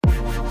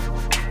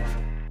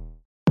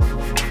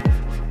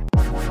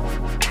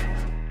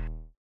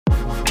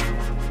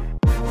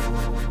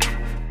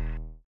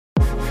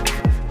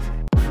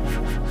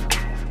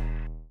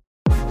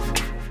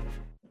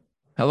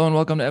Hello and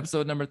welcome to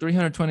episode number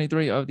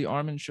 323 of the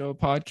Armin Show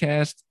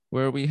podcast,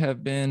 where we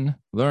have been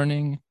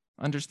learning,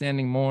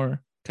 understanding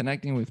more,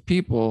 connecting with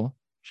people,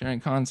 sharing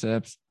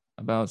concepts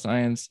about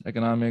science,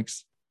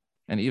 economics,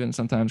 and even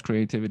sometimes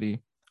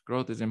creativity.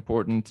 Growth is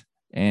important,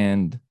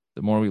 and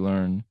the more we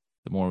learn,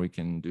 the more we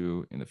can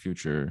do in the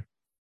future.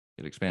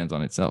 It expands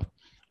on itself.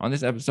 On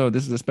this episode,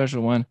 this is a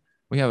special one.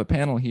 We have a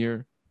panel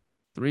here,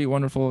 three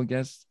wonderful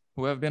guests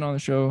who have been on the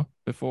show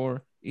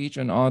before, each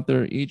an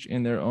author, each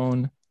in their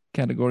own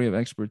category of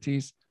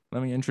expertise.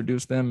 Let me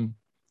introduce them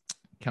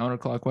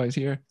counterclockwise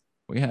here.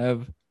 We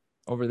have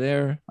over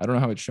there, I don't know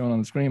how it's shown on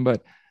the screen,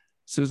 but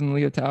Susan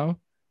Liautaud.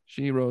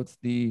 She wrote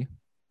The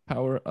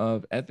Power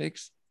of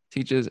Ethics,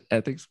 teaches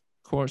ethics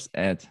course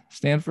at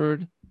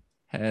Stanford,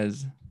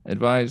 has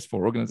advised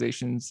for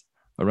organizations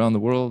around the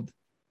world,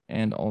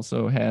 and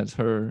also has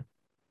her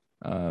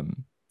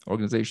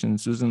organization,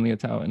 Susan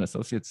Liautaud and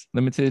Associates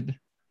Limited,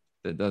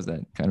 that does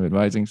that kind of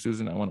advising.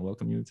 Susan, I want to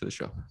welcome you to the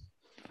show.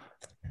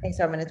 Thanks,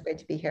 Armin. It's great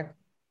to be here.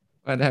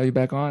 Glad to have you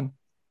back on.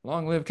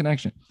 Long live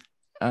connection.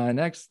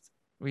 Next,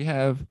 we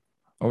have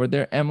over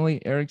there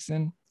Emily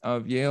Erikson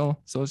of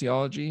Yale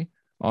Sociology,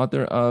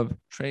 author of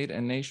Trade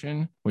and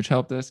Nation, which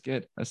helped us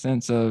get a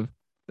sense of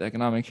the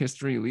economic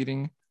history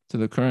leading to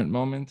the current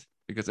moment,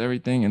 because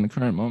everything in the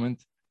current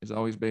moment is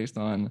always based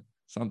on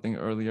something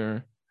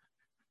earlier.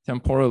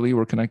 Temporally,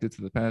 we're connected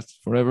to the past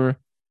forever,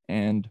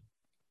 and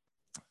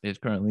is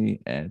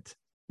currently at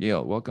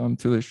Yale. Welcome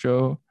to the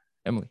show,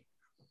 Emily.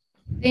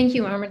 Thank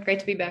you, Armin. Great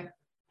to be back.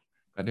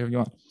 Glad to have you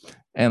on.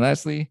 And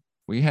lastly,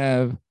 we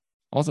have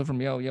also from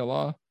Yale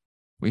Law,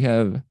 we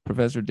have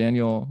Professor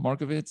Daniel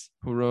Markovits,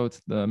 who wrote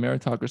The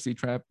Meritocracy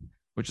Trap,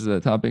 which is a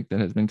topic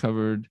that has been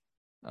covered.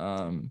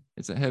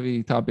 It's a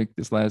heavy topic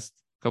this last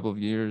couple of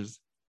years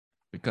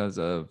because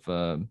of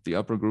the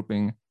upper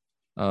grouping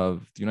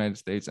of the United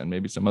States and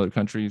maybe some other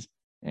countries,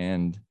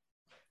 and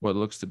what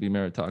looks to be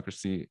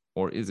meritocracy,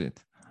 or is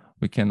it?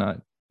 We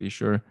cannot be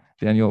sure.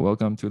 Daniel,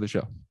 welcome to the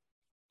show.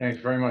 Thanks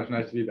very much.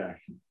 Nice to be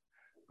back.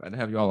 Glad to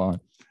have you all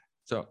on.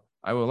 So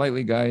I will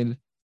lightly guide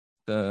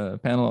the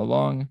panel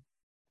along,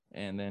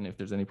 and then if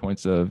there's any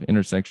points of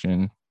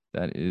intersection,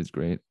 that is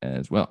great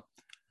as well.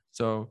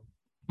 So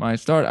my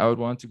start, I would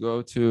want to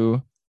go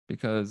to,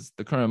 because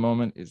the current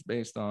moment is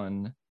based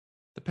on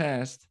the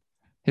past,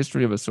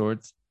 history of a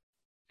sort.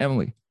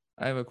 Emily,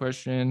 I have a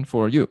question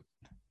for you.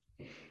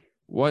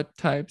 What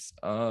types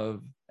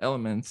of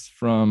elements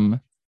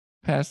from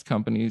past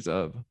companies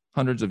of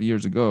hundreds of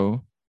years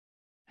ago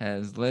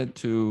has led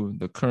to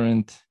the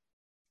current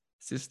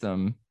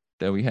system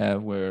that we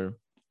have, where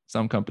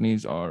some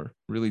companies are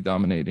really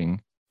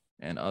dominating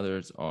and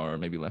others are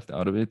maybe left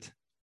out of it?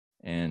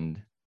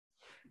 And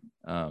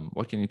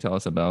what can you tell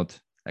us about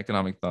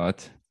economic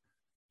thought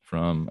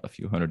from a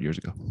few hundred years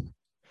ago?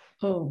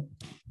 Oh,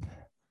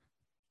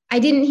 I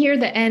didn't hear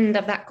the end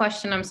of that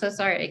question. I'm so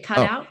sorry. It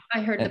cut out.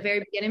 I heard the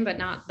very beginning, but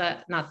not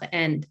the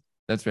end.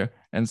 That's fair.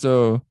 And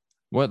so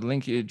what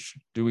linkage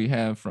do we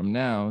have from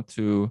now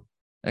to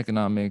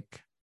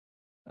economic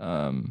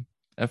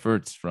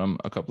efforts from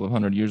a couple of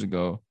hundred years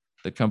ago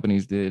that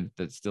companies did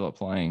that's still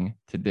applying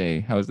today?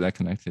 How is that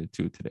connected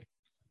to today?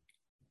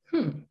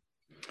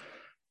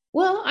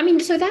 Well, I mean,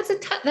 so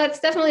that's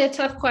definitely a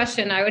tough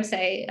question, I would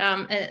say.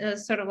 And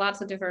there's sort of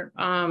lots of different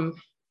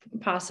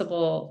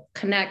possible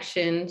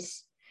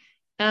connections.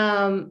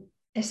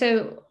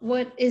 So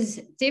what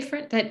is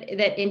different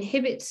that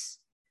inhibits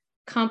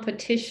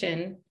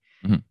competition?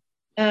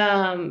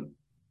 Mm-hmm.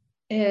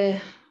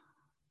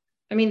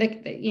 I mean,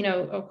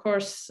 of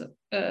course,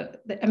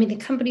 the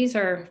companies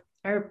are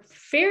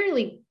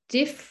fairly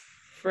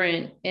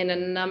different in a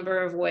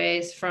number of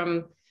ways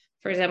from,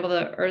 for example,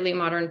 the early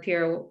modern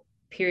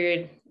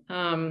period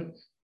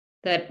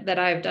that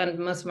I've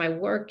done most of my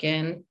work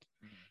in.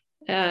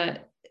 Can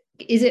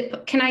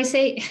I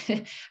say,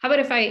 how about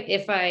if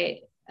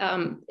I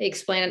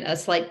explain a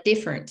slight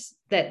difference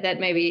that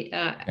maybe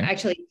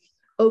actually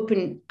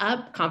open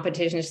up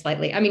competition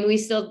slightly? I mean, we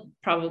still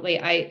probably,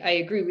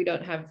 I agree, we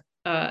don't have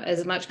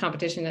as much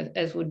competition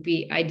as would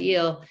be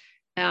ideal.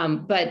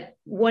 But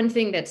one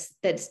thing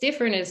that's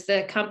different is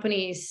the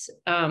companies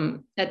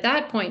at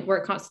that point were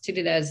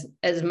constituted as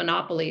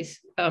monopolies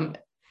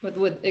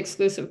with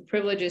exclusive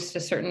privileges to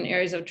certain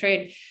areas of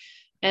trade,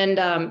 and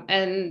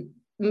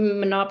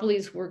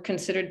monopolies were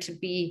considered to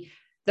be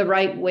the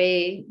right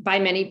way by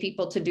many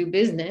people to do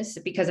business,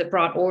 because it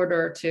brought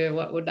order to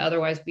what would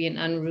otherwise be an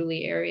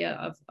unruly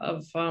area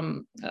of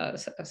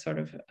sort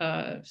of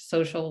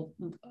social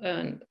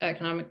and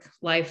economic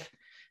life.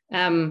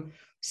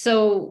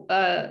 So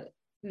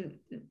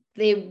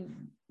they,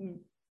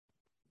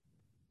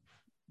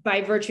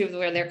 by virtue of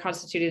where they're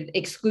constituted,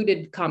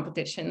 excluded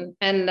competition,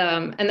 and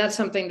that's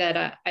something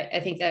that I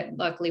think that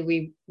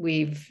luckily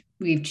we've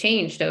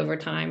changed over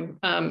time,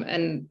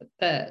 and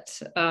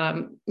that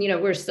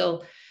we're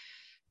still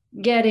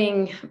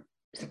getting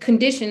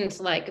conditions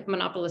like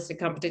monopolistic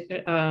competition,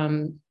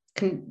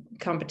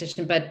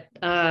 but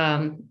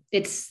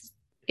it's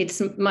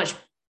much.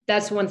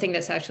 That's one thing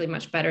that's actually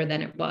much better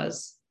than it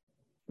was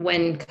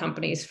when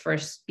companies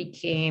first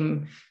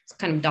became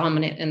kind of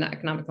dominant in the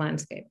economic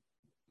landscape.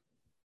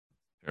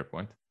 Fair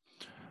point.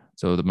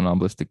 So the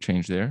monopolistic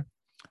change there.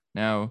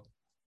 Now,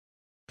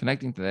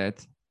 connecting to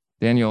that,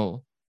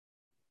 Daniel,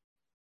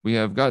 we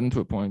have gotten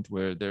to a point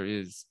where there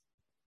is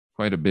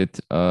quite a bit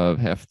of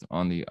heft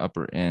on the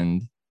upper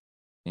end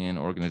in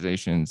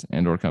organizations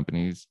and or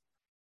companies.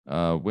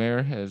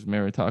 Where has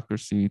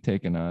meritocracy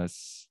taken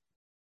us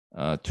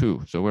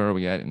to? So where are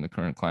we at in the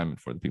current climate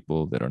for the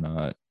people that are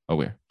not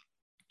aware?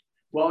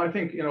 Well, I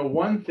think,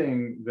 one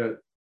thing that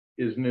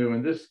is new,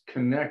 and this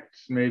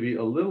connects maybe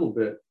a little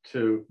bit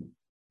to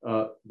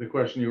the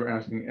question you were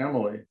asking,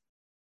 Emily,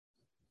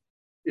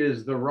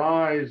 is the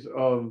rise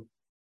of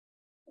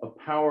a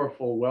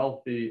powerful,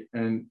 wealthy,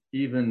 and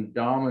even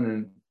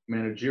dominant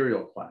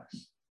managerial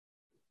class.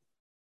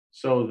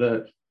 So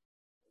that,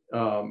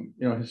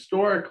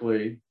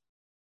 historically,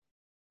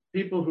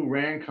 people who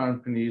ran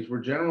companies were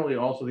generally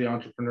also the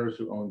entrepreneurs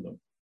who owned them.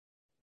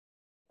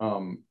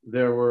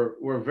 There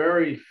were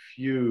very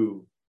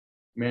few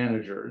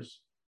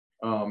managers.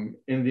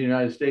 In the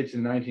United States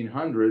in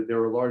 1900,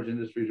 there were large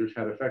industries which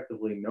had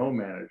effectively no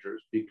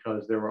managers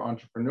because there were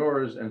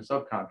entrepreneurs and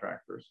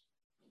subcontractors.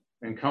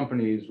 And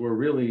companies were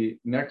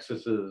really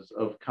nexuses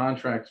of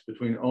contracts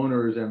between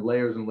owners and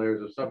layers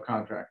of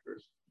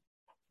subcontractors.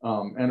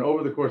 And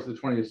over the course of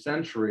the 20th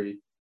century,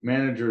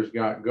 managers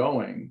got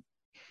going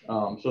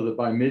so that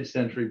by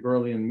mid-century,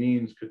 Burleigh and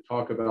Means could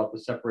talk about the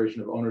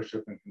separation of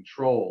ownership and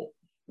control,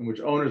 in which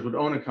owners would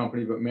own a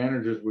company, but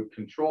managers would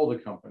control the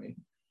company.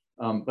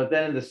 But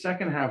then in the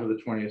second half of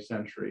the 20th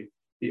century,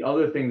 the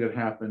other thing that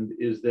happened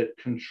is that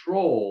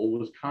control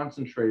was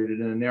concentrated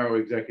in a narrow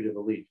executive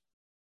elite.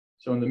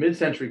 So in the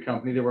mid-century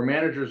company, there were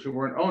managers who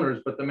weren't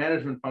owners, but the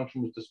management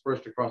function was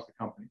dispersed across the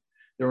company.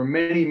 There were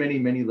many, many,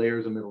 many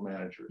layers of middle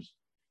managers.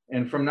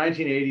 And from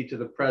 1980 to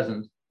the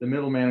present, the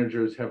middle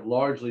managers have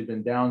largely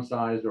been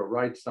downsized or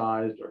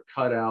right-sized or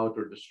cut out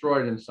or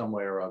destroyed in some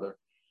way or other,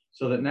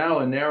 so that now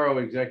a narrow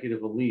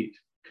executive elite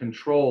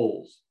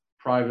controls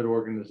private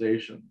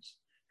organizations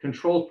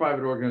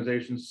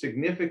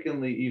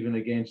significantly even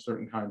against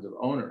certain kinds of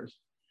owners.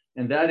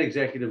 And that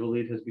executive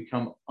elite has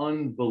become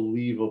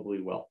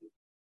unbelievably wealthy.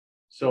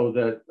 So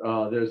that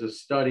there's a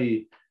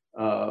study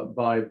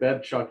by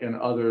Bebchuk and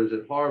others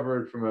at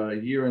Harvard from a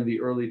year in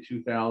the early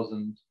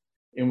 2000s,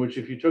 in which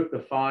if you took the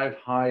 5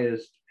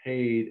 highest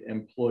paid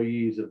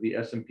employees of the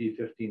S&P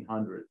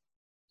 1500,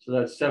 so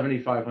that's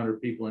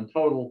 7,500 people in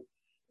total,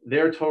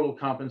 their total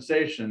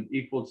compensation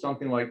equaled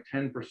something like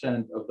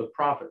 10% of the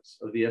profits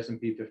of the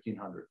S&P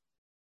 1500.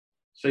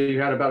 So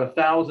you had about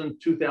 1,000,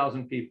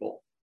 2,000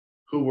 people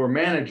who were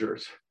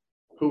managers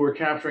who were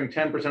capturing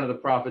 10% of the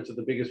profits of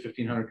the biggest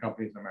 1,500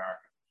 companies in America.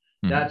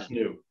 That's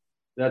new,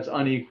 that's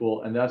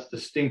unequal, and that's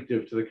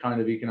distinctive to the kind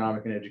of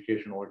economic and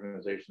educational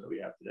organization that we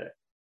have today.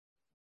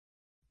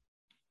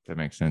 That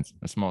makes sense.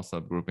 A small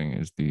subgrouping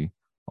is the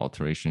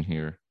alteration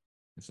here.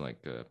 It's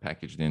like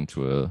packaged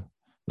into a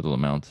little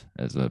amount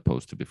as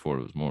opposed to before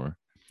it was more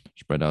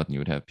spread out and you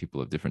would have people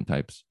of different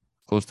types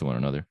close to one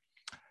another.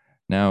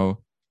 Now,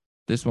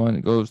 this one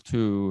goes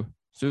to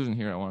Susan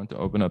here. I wanted to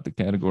open up the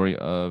category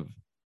of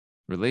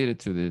related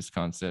to this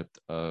concept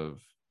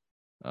of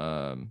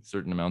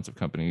certain amounts of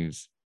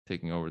companies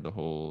taking over the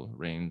whole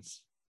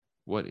reins.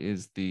 What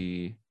is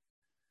the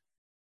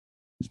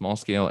small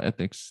scale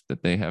ethics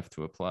that they have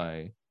to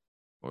apply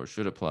or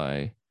should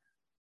apply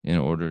in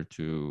order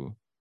to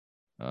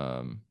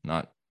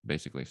not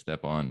basically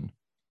step on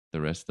the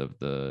rest of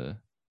the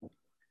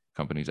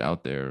companies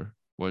out there?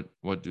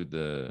 What do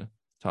the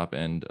top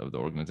end of the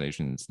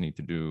organizations need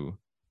to do,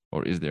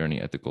 or is there any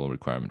ethical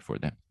requirement for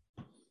them?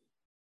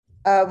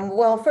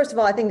 Well, first of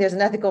all, I think there's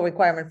an ethical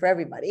requirement for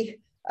everybody,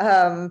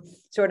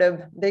 sort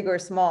of big or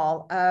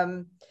small.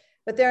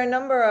 But there are a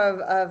number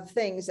of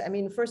things. I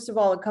mean, first of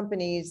all,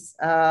 companies,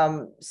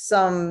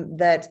 some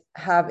that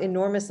have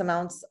enormous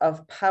amounts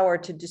of power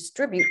to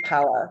distribute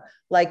power,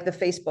 like the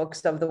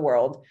Facebooks of the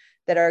world,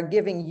 that are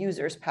giving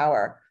users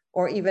power,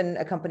 or even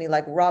a company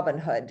like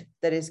Robinhood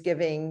that is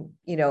giving,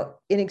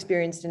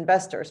 inexperienced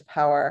investors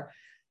power.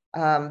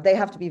 They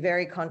have to be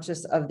very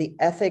conscious of the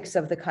ethics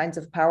of the kinds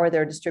of power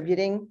they're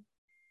distributing.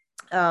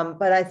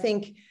 But I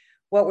think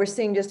what we're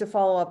seeing, just to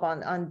follow up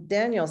on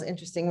Daniel's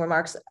interesting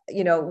remarks,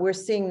 we're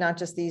seeing not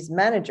just these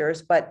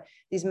managers, but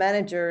these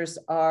managers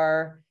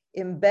are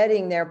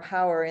embedding their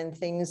power in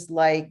things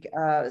like,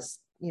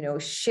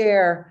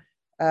 share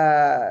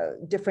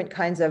different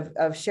kinds of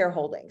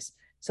shareholdings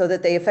so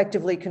that they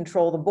effectively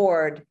control the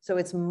board. So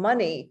it's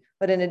money,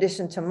 but in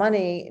addition to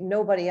money,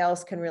 nobody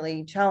else can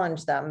really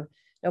challenge them.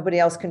 Nobody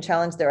else can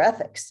challenge their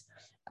ethics.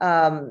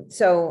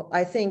 So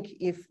I think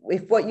if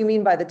what you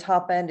mean by the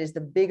top end is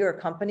the bigger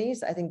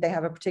companies, I think they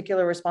have a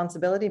particular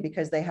responsibility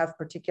because they have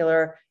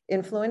particular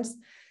influence.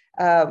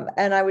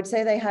 And I would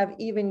say they have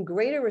even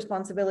greater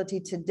responsibility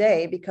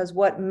today because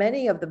what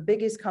many of the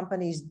biggest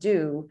companies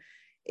do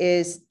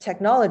is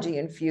technology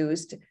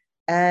infused,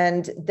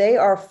 and they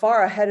are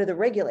far ahead of the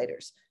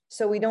regulators.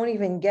 So we don't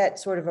even get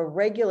sort of a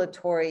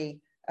regulatory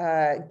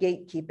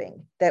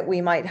gatekeeping that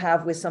we might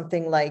have with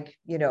something like,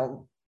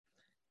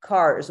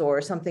 cars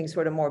or something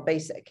sort of more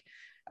basic,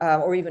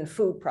 or even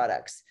food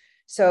products.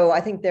 So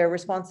I think their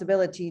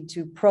responsibility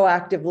to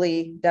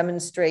proactively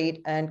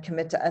demonstrate and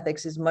commit to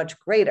ethics is much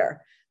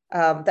greater.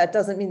 That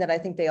doesn't mean that I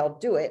think they all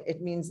do it.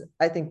 It means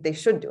I think they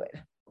should do it.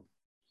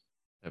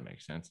 That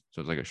makes sense.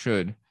 So it's like a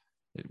should.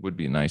 It would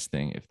be a nice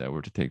thing if that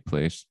were to take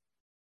place.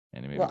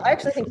 And maybe well, I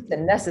actually think it's a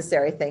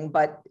necessary thing,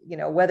 but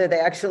whether they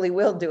actually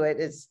will do it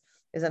is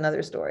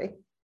another story.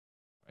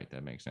 Right,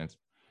 that makes sense.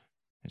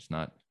 It's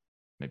not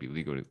maybe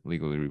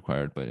legally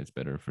required, but it's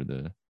better for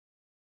the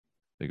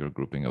bigger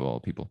grouping of all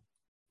people.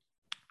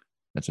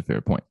 That's a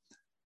fair point.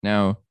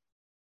 Now,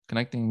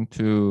 connecting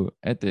to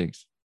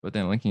ethics, but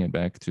then linking it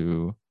back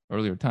to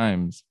earlier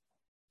times,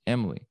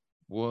 Emily,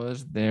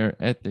 was there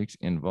ethics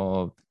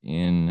involved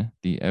in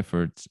the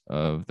efforts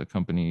of the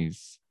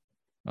companies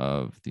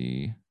of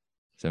the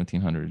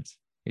 1700s,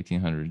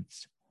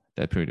 1800s,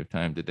 that period of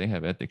time? Did they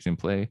have ethics in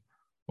play,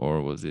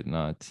 or was it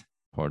not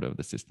part of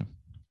the system?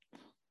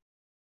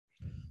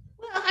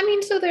 Well, I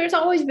mean, so there's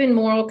always been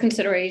moral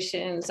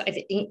considerations. I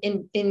think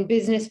in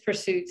business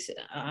pursuits,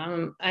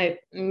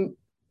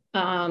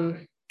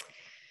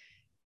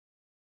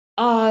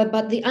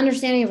 but the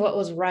understanding of what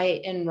was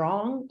right and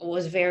wrong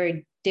was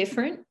very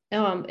different.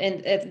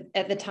 And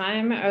at the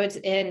time, and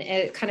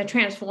it kind of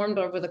transformed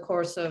over the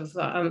course of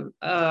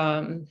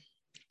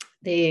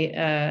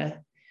the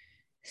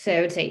so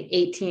I would say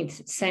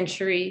 18th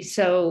century.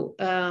 So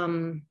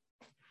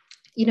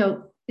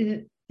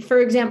for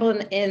example,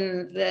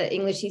 in the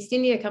English East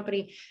India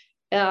Company,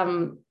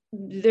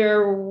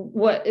 there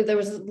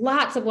was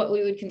lots of what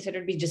we would consider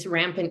to be just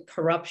rampant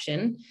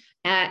corruption.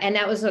 And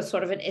that was a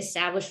sort of an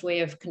established way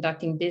of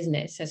conducting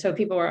business. And so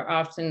people were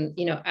often,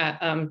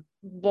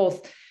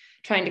 both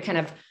trying to kind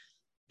of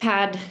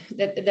pad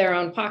their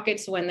own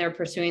pockets when they're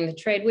pursuing the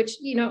trade, which,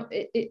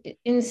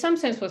 in some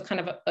sense was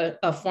kind of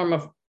a form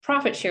of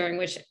profit sharing,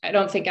 which I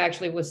don't think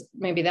actually was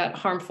maybe that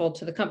harmful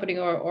to the company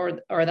or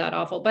that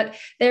awful. But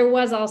there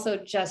was also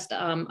just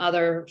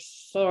other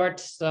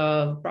sorts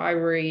of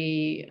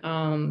bribery,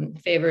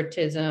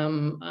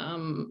 favoritism,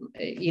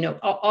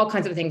 all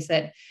kinds of things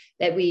that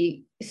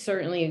we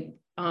certainly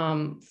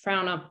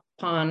frown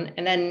upon.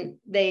 And then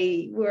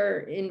they were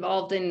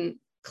involved in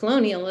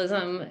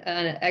colonialism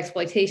and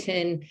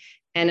exploitation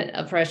and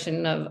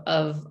oppression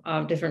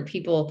of different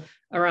people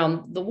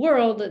around the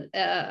world,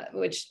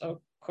 which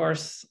of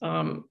course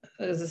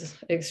is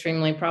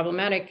extremely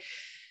problematic.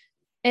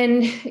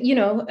 And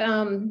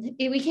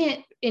we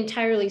can't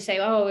entirely say,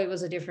 oh, it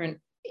was a different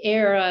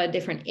era,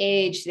 different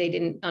age, they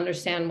didn't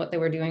understand what they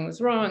were doing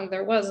was wrong.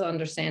 There was an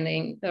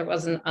understanding that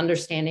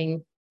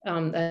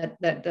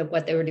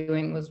what they were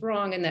doing was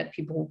wrong, and that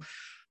people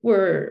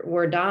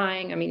were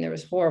dying. I mean, there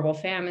was horrible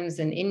famines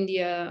in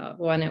India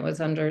when it was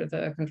under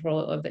the control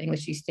of the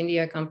English East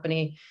India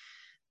Company.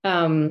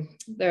 The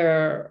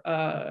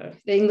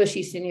English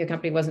East India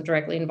Company wasn't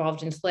directly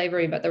involved in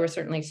slavery, but there was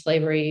certainly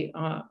slavery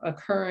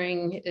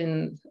occurring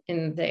in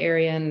the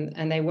area,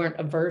 and they weren't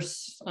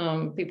averse.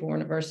 People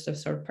weren't averse to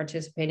sort of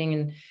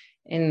participating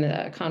in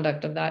the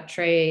conduct of that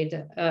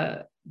trade.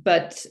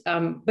 But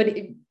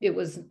it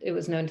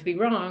was known to be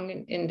wrong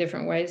in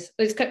different ways.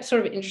 It's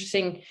sort of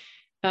interesting.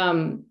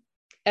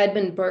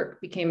 Edmund Burke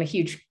became a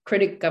huge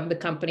critic of the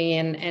company,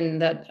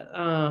 and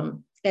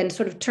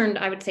sort of turned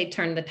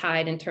the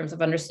tide in terms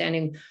of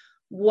understanding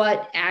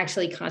what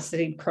actually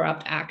constituted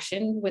corrupt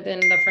action within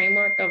the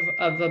framework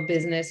of a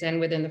business and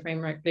within the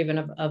framework even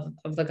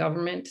of the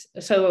government.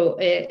 So,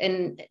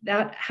 and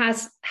that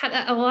has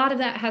a lot of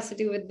that has to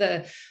do with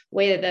the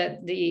way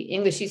that the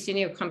English East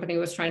India Company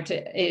was trying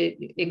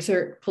to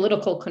exert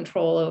political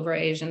control over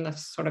Asia, and the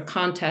sort of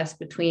contest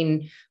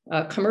between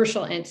a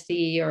commercial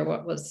entity, or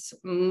what was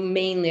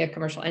mainly a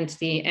commercial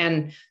entity,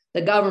 and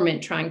the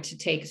government trying to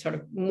take sort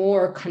of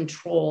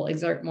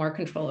exert more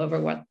control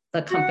over what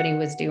the company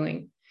was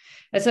doing.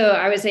 And so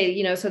I would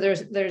say, so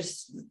there's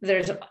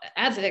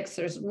ethics,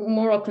 there's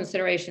moral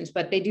considerations,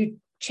 but they do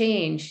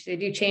change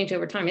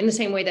over time, in the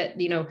same way that,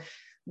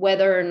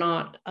 whether or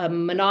not a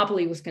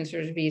monopoly was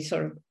considered to be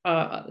sort of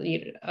a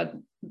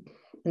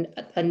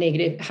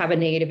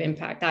negative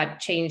impact,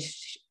 that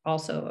changed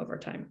also over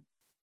time.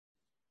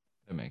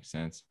 That makes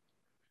sense.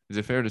 Is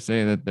it fair to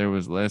say that there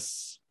was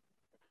less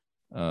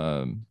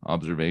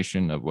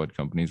observation of what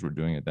companies were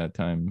doing at that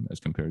time as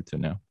compared to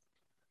now?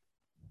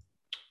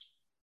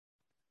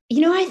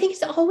 I think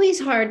it's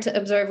always hard to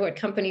observe what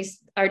companies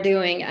are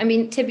doing. I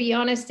mean, to be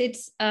honest,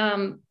 it's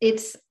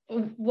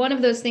one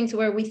of those things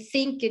where we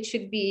think it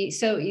should be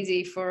so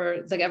easy for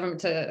the government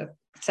to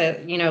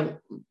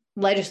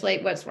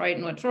legislate what's right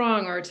and what's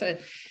wrong, or to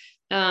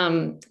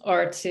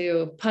or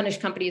to punish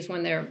companies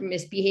when they're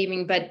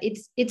misbehaving, but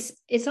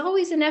it's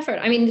always an effort.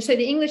 I mean, so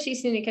the English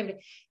East India Company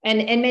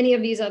and many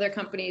of these other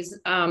companies,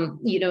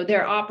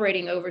 they're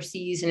operating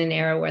overseas in an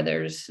era where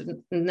there's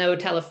no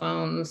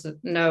telephones,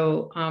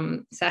 no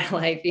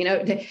satellite.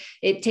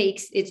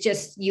 It's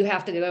just you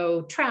have to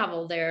go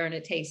travel there, and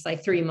it takes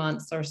like 3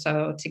 months or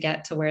so to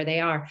get to where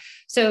they are.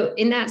 So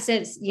in that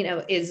sense,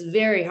 it's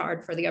very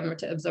hard for the government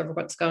to observe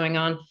what's going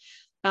on.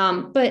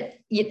 But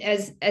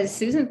as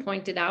Susan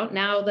pointed out,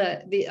 now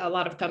a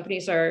lot of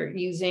companies are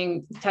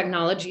using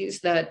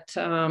technologies that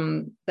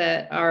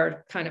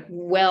are kind of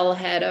well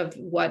ahead of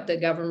what the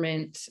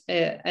government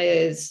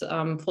is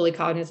fully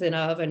cognizant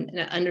of and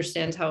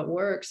understands how it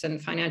works,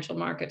 and financial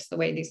markets, the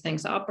way these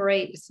things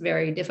operate. It's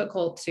very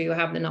difficult to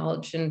have the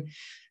knowledge and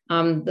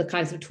the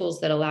kinds of tools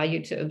that allow you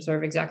to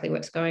observe exactly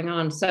what's going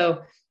on.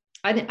 So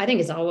I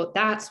think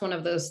that's one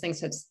of those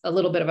things that's a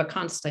little bit of a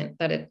constant,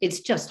 that it's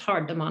just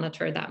hard to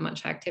monitor that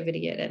much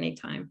activity at any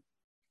time.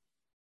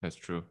 That's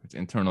true. It's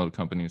internal to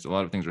companies. A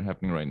lot of things are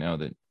happening right now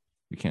that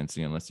you can't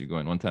see unless you go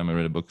in. One time I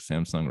read a book,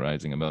 Samsung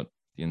Rising, about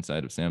the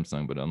inside of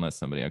Samsung, but unless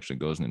somebody actually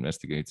goes and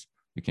investigates,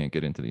 you can't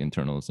get into the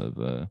internals of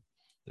the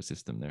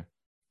system there.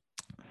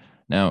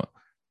 Now,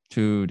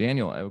 to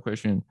Daniel, I have a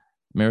question.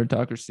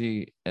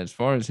 Meritocracy, as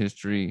far as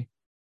history,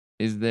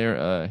 is there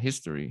a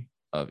history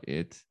of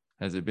it?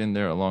 Has it been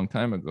there a long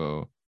time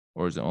ago,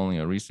 or is it only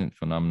a recent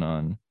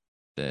phenomenon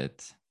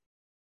that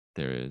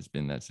there has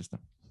been that system?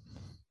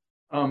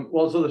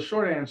 Well, so the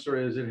short answer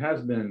is it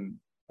has been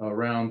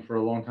around for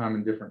a long time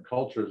in different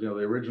cultures. The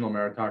original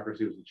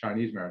meritocracy was the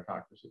Chinese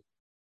meritocracy,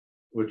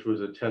 which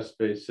was a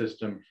test-based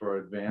system for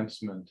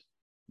advancement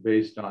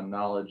based on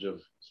knowledge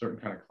of certain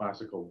kind of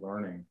classical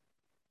learning.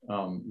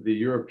 The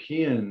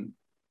European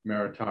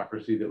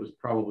meritocracy that was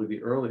probably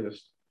the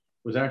earliest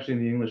was actually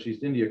in the English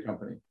East India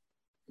Company.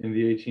 In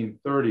the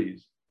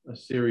 1830s, a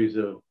series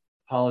of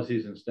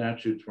policies and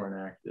statutes were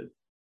enacted,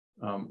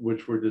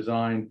 which were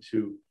designed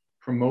to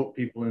promote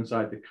people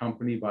inside the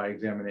company by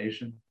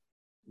examination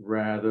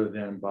rather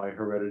than by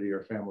heredity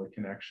or family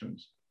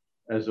connections,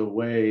 as a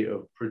way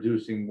of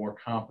producing more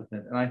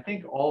competent, and I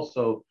think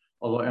also,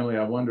 although Emily,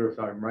 I wonder if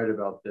I'm right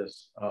about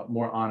this,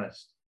 more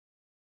honest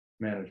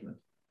management.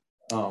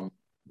 So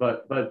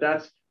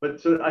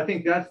I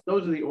think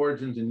those are the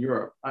origins in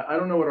Europe. I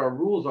don't know what our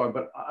rules are,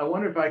 but I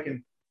wonder if I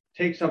can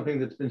take something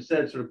that's been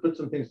said, sort of put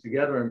some things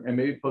together, and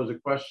maybe pose a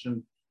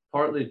question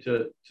partly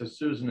to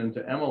Susan and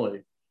to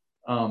Emily.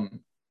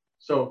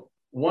 So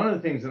one of the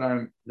things that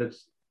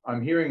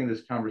I'm hearing in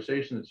this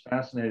conversation that's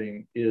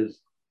fascinating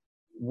is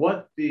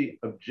what the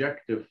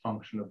objective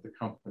function of the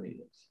company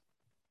is.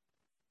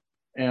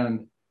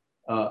 And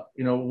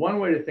one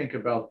way to think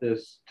about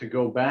this, to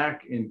go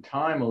back in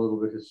time a little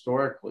bit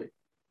historically,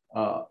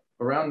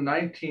 around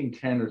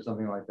 1910 or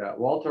something like that,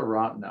 Walter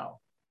Rathenau,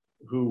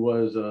 who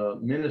was a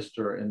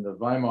minister in the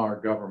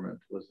Weimar government,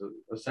 was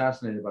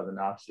assassinated by the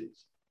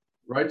Nazis,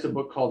 writes a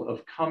book called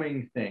Of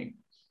Coming Things,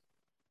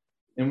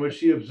 in which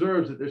he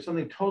observes that there's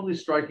something totally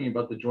striking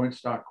about the joint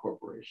stock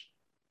corporation,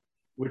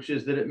 which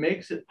is that it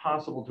makes it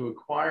possible to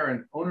acquire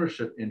an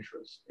ownership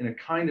interest in a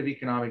kind of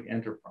economic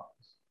enterprise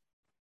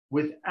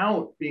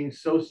without being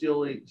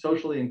socially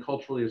and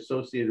culturally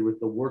associated with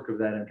the work of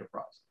that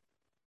enterprise.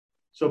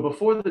 So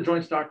before the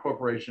joint stock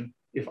corporation,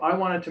 if I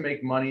wanted to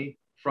make money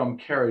from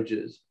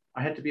carriages,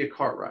 I had to be a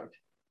cartwright.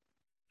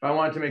 If I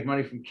wanted to make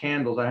money from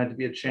candles, I had to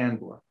be a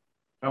chandler.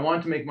 If I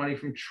wanted to make money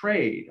from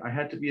trade, I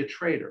had to be a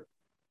trader.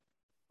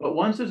 But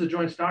once there's a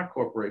joint stock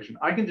corporation,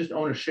 I can just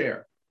own a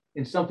share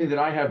in something that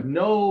I have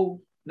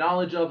no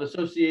knowledge of,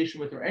 association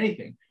with, or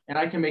anything, and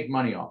I can make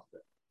money off of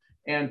it.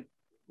 And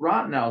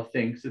Rathenau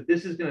thinks that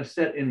this is going to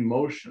set in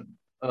motion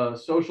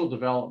social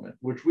development,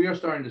 which we are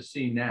starting to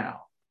see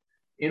now,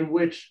 in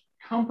which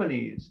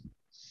companies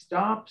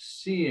stop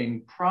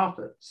seeing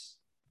profits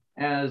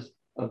as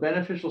a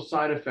beneficial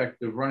side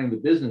effect of running the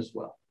business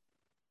well.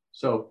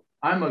 So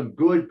I'm a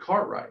good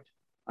cartwright.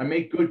 I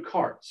make good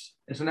carts.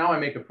 And so now I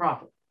make a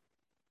profit.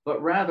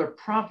 But rather,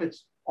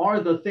 profits are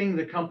the thing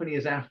the company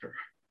is after.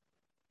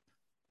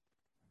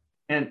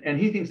 And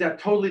he thinks that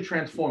totally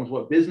transforms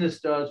what business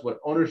does, what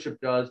ownership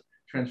does,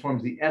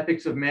 transforms the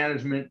ethics of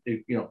management,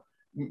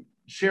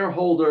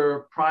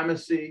 shareholder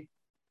primacy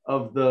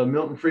of the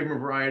Milton Friedman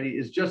variety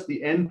is just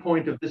the end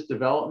point of this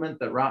development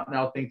that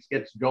Rathenau thinks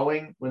gets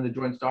going when the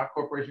joint stock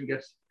corporation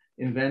gets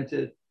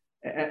invented.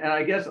 And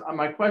I guess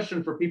my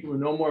question for people who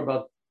know more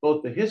about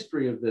both the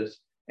history of this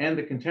and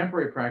the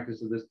contemporary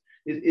practice of this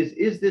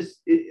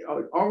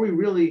are we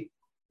really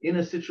in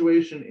a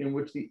situation in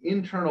which the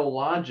internal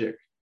logic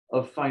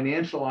of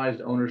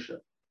financialized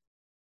ownership,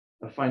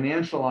 a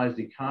financialized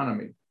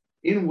economy,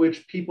 in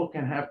which people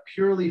can have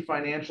purely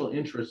financial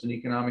interest in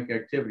economic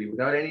activity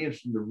without any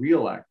interest in the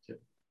real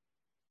activity,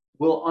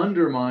 will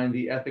undermine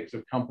the ethics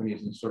of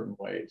companies in certain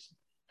ways.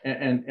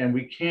 And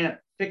we can't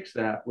fix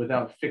that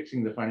without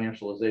fixing the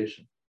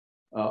financialization.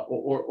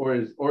 Or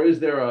is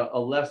there a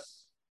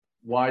less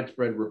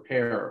widespread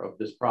repair of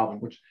this problem,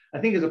 which I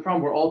think is a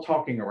problem we're all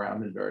talking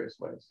around in various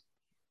ways?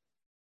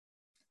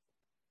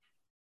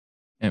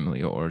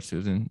 Emily or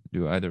Susan,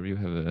 do either of you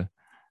have a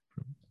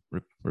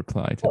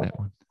reply to that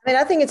one? I mean,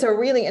 I think it's a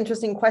really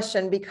interesting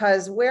question,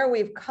 because where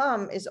we've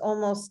come is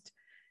almost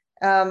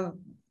to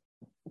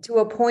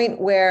a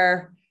point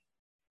where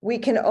we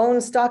can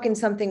own stock in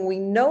something we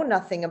know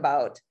nothing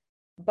about,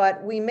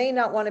 but we may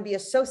not want to be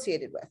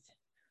associated with.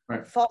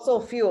 Right.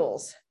 Fossil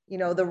fuels,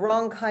 the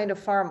wrong kind of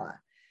pharma.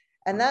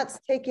 And that's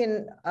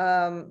taken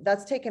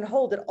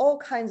hold at all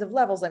kinds of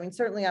levels. I mean,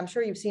 certainly, I'm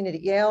sure you've seen it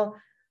at Yale.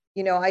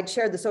 I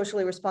chaired the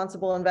socially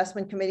responsible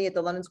investment committee at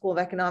the London School of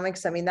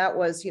Economics. I mean, that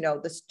was,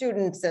 the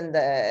students and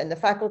the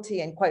faculty,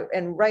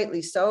 and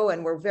rightly so.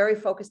 And we're very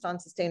focused on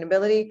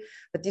sustainability.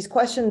 But these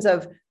questions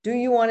of, do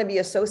you want to be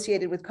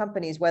associated with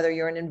companies, whether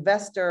you're an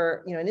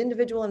investor, an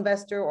individual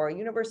investor, or a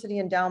university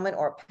endowment,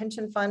 or a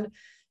pension fund?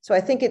 So I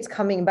think it's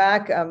coming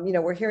back.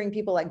 We're hearing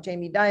people like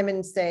Jamie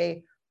Dimon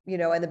say,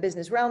 and the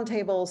business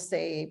roundtables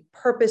say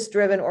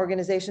purpose-driven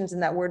organizations,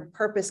 and that word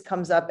purpose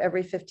comes up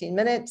every 15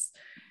 minutes.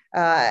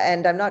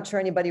 And I'm not sure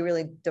anybody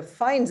really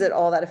defines it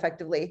all that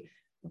effectively,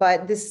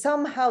 but this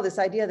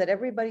idea that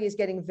everybody is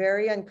getting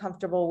very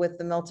uncomfortable with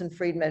the Milton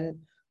Friedman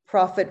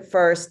profit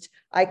first,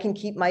 I can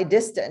keep my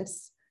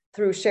distance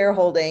through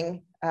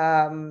shareholding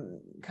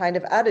kind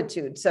of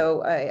attitude.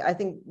 So I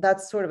think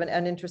that's sort of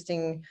an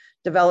interesting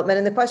development.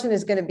 And the question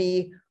is going to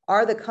be,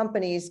 are the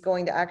companies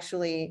going to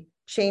actually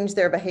change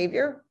their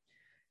behavior?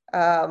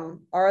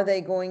 Are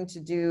they going to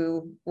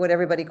do what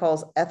everybody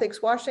calls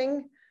ethics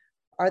washing?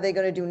 Are they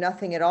going to do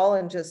nothing at all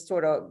and just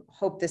sort of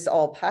hope this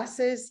all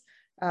passes?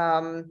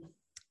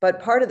 But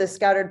part of the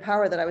scattered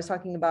power that I was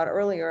talking about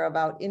earlier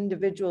about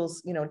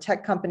individuals,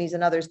 tech companies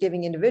and others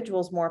giving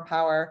individuals more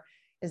power,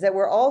 is that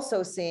we're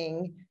also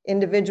seeing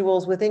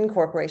individuals within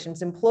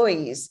corporations,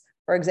 employees,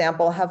 for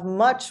example, have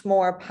much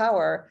more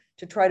power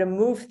to try to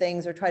move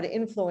things or try to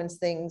influence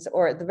things,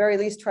 or at the very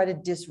least try to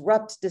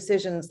disrupt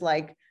decisions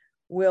like,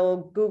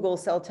 will Google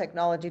sell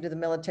technology to the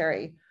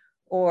military?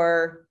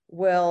 Or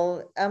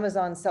will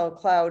Amazon sell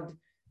cloud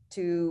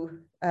to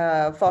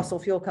fossil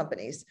fuel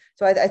companies?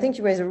 So I think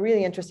you raise a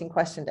really interesting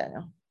question,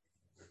 Daniel.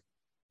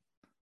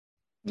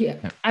 Yeah,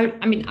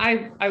 I mean,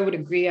 I would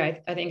agree.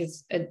 I think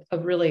it's a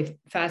really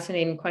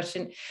fascinating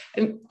question.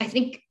 I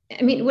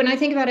mean, when I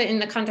think about it in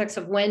the context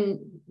of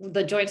when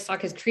the joint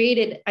stock is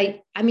created,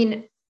 I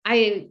mean,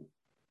 I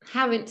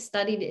haven't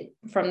studied it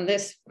from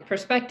this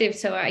perspective,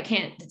 so I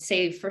can't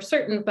say for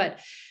certain, but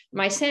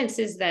my sense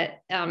is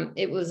that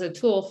it was a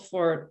tool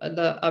for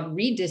a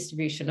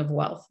redistribution of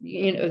wealth.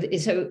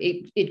 So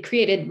it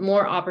created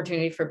more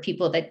opportunity for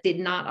people that did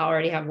not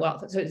already have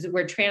wealth. So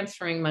we're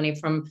transferring money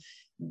from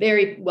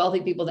very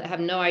wealthy people that have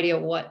no idea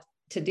what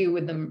to do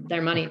with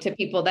their money to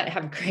people that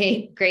have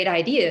great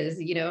ideas,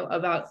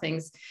 about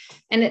things.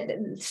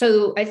 And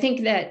so I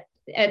think that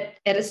at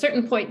a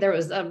certain point, there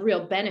was a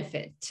real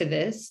benefit to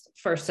this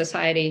for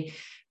society,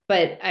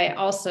 but I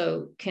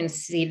also can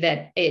see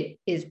that it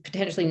is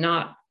potentially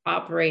not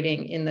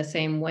operating in the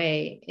same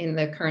way in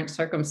the current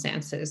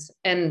circumstances.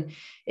 And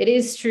it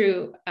is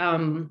true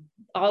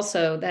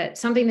also that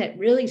something that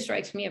really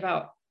strikes me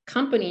about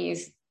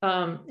companies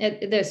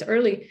at this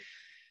early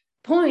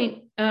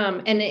point,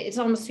 and it's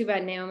almost too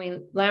bad Naomi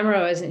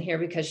Lamoureux isn't here,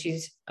 because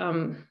she's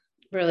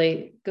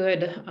really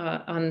good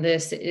on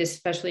this,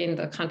 especially in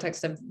the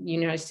context of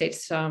United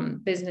States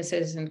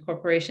businesses and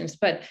corporations.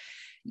 But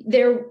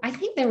I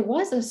think there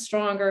was a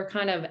stronger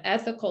kind of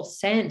ethical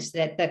sense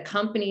that the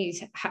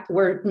companies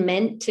were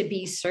meant to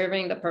be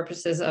serving the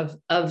purposes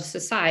of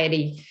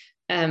society.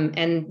 And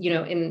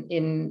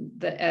in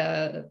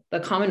the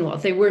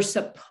Commonwealth, they were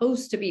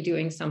supposed to be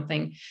doing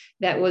something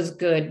that was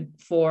good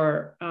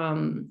for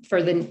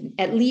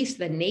at least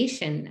the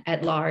nation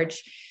at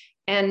large.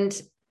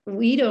 And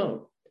we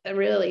don't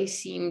really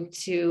seem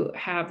to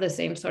have the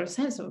same sort of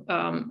sense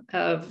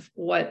of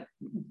what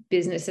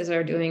businesses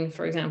are doing,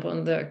 for example,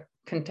 in the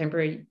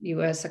contemporary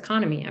US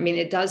economy. I mean,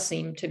 it does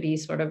seem to be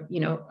sort of,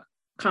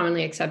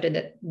 commonly accepted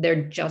that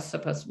they're just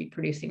supposed to be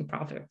producing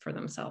profit for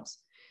themselves.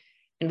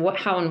 And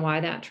how and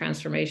why that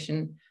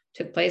transformation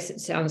took place,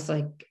 it sounds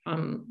like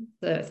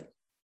this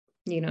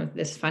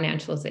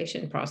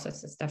financialization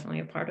process is definitely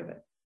a part of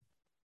it.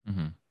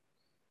 Mm-hmm.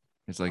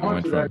 It's like how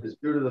much of that is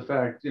due to the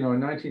fact, in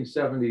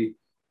 1970,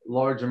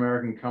 large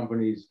American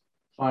companies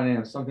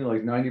financed something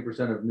like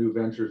 90% of new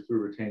ventures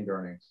through retained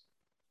earnings.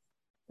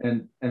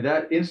 And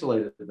that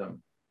insulated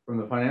them from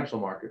the financial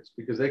markets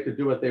because they could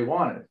do what they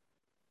wanted.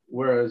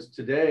 Whereas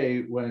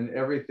today, when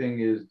everything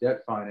is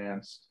debt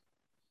financed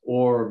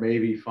or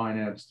maybe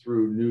financed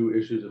through new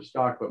issues of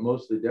stock, but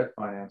mostly debt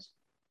financed,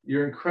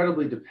 you're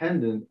incredibly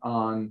dependent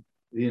on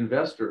the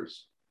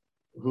investors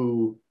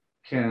who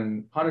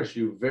can punish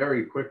you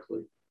very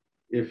quickly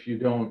if you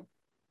don't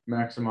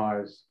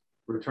maximize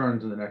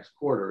returns in the next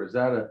quarter. Is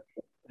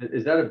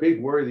that a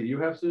big worry that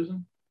you have,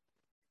 Susan?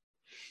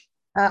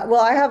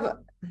 Well, I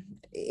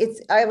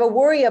have a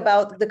worry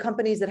about the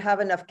companies that have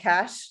enough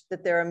cash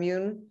that they're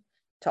immune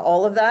to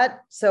all of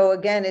that. So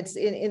again, it's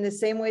in the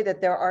same way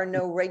that there are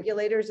no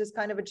regulators as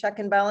kind of a check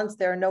and balance,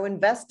 there are no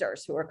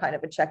investors who are kind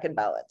of a check and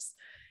balance.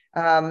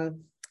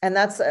 And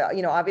that's,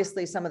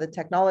 obviously some of the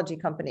technology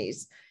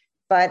companies.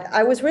 But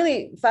I was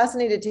really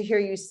fascinated to hear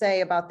you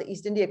say about the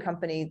East India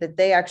Company that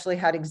they actually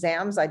had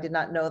exams. I did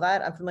not know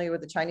that. I'm familiar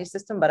with the Chinese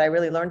system, but I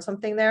really learned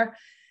something there.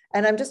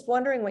 And I'm just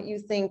wondering what you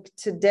think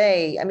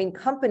today. I mean,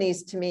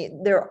 companies, to me,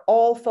 they're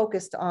all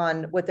focused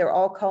on what they're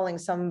all calling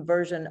some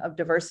version of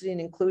diversity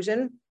and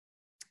inclusion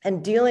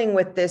and dealing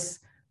with this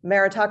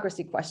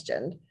meritocracy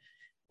question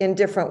in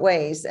different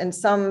ways, and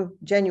some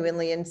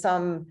genuinely and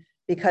some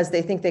because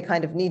they think they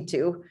kind of need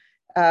to.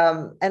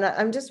 And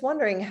I'm just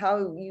wondering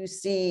how you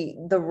see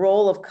the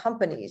role of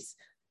companies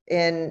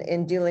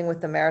in dealing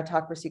with the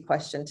meritocracy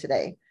question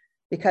today,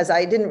 because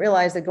I didn't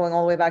realize that going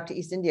all the way back to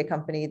East India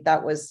Company,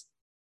 that was,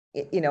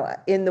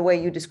 in the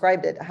way you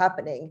described it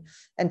happening.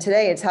 And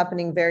today it's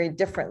happening very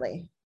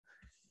differently.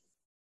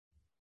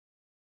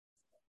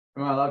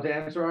 Am I allowed to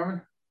answer,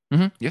 Armin?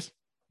 Mm-hmm. Yes.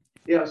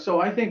 Yeah, so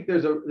I think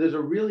there's a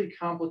really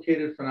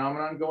complicated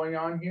phenomenon going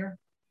on here.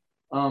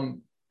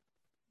 On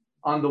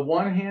the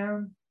one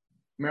hand,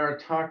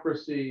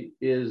 meritocracy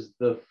is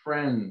the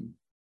friend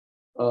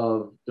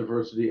of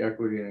diversity,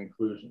 equity, and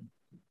inclusion,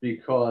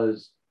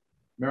 because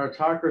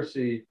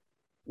meritocracy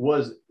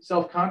was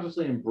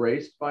self-consciously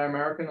embraced by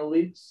American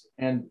elites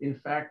and in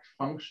fact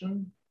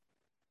functioned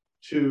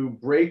to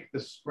break the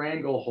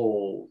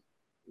stranglehold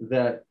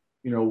that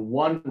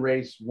one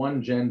race,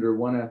 one gender,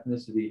 one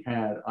ethnicity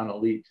had on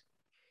elite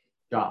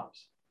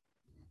jobs.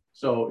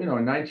 So, in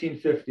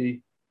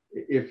 1950,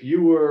 if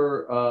you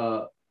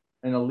were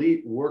an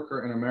elite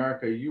worker in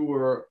America, you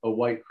were a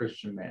white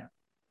Christian man.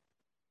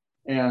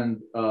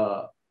 And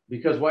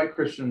because white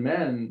Christian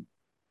men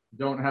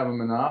don't have a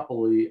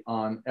monopoly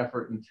on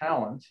effort and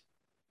talent,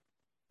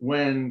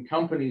 when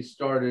companies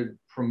started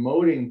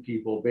promoting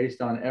people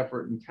based on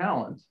effort and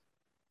talent,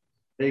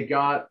 they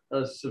got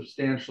a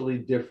substantially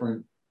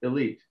different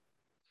elite.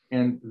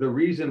 And the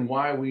reason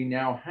why we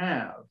now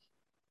have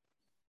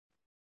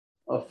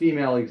a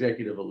female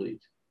executive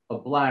elite, a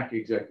Black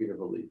executive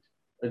elite,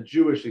 a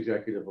Jewish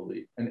executive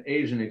elite, an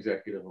Asian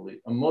executive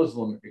elite, a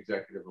Muslim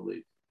executive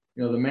elite.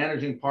 The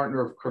managing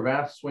partner of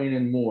Cravath, Swaine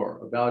and Moore,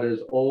 about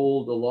as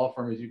old a law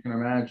firm as you can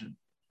imagine,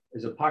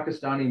 is a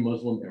Pakistani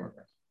Muslim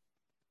immigrant.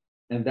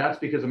 And that's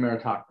because of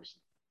meritocracy.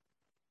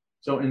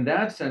 So in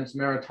that sense,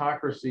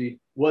 meritocracy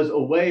was a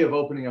way of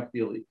opening up the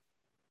elite.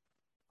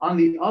 On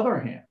the other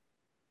hand,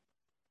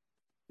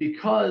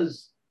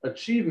 because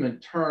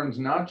achievement turns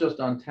not just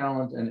on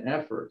talent and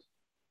effort,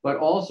 but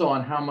also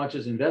on how much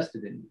is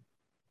invested in you.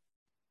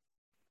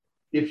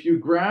 If you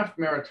graft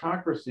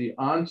meritocracy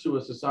onto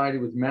a society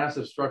with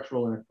massive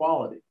structural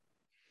inequality,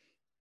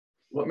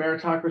 what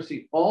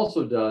meritocracy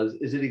also does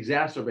is it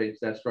exacerbates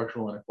that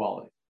structural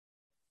inequality.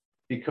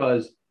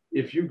 Because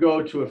if you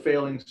go to a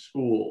failing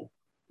school,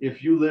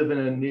 if you live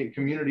in a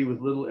community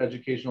with little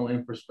educational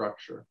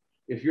infrastructure,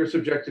 if you're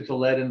subjected to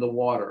lead in the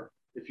water,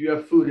 if you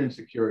have food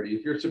insecurity,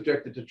 if you're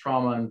subjected to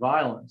trauma and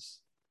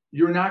violence,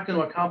 you're not going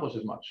to accomplish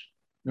as much,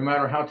 no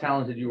matter how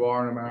talented you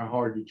are, no matter how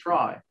hard you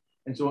try.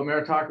 And so what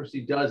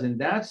meritocracy does in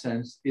that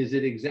sense is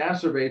it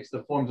exacerbates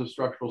the forms of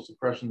structural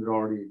suppression that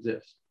already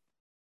exist.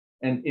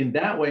 And in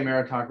that way,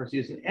 meritocracy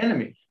is an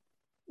enemy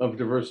of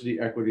diversity,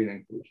 equity, and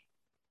inclusion.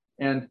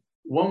 And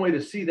one way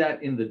to see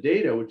that in the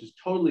data, which is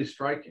totally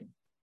striking,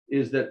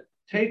 is that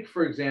take,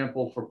 for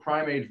example, for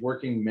prime age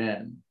working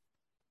men,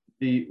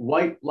 the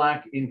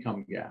white-black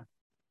income gap.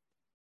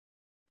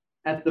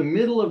 At the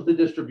middle of the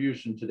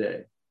distribution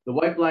today, the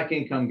white-black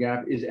income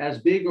gap is as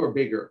big or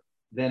bigger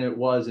than it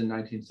was in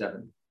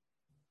 1970.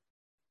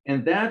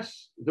 And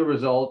that's the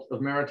result of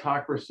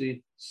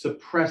meritocracy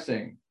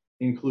suppressing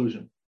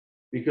inclusion.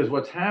 Because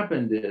what's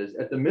happened is,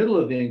 at the middle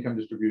of the income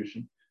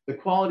distribution, the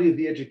quality of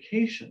the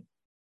education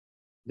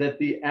that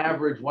the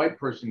average white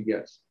person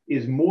gets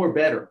is more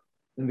better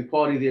than the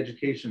quality of the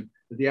education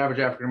that the average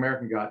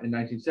African-American got in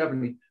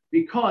 1970,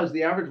 because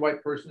the average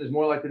white person is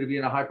more likely to be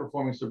in a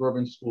high-performing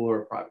suburban school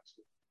or a private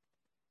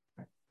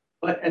school.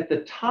 But at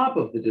the top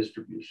of the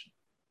distribution,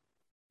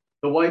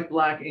 the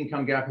white-black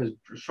income gap has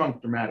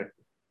shrunk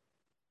dramatically,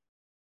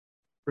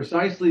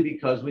 precisely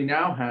because we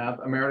now have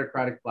a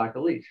meritocratic Black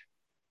elite.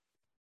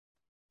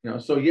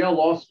 So Yale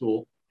Law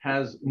School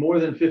has more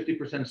than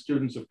 50%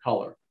 students of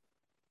color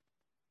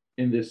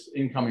in this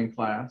incoming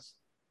class,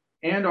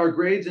 and our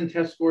grades and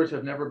test scores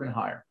have never been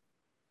higher.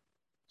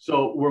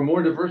 So we're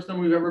more diverse than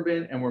we've ever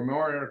been, and we're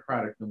more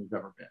meritocratic than we've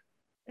ever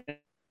been.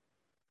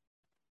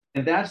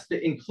 And that's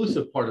the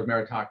inclusive part of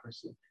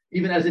meritocracy,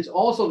 even as it's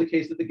also the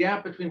case that the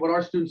gap between what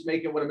our students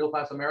make and what a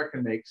middle-class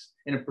American makes,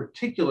 and in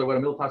particular what a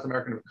middle-class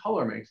American of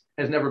color makes,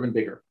 has never been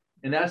bigger.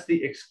 And that's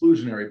the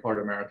exclusionary part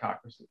of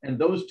meritocracy. And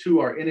those two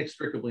are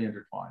inextricably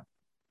intertwined.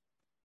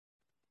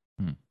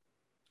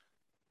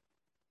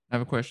 I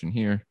have a question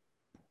here.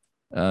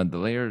 The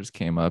layers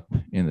came up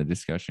in the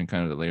discussion,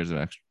 kind of the layers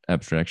of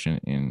abstraction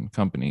in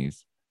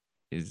companies.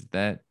 Is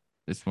that,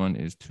 this one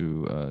is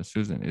to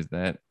Susan, is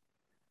that,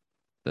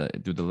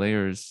 do the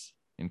layers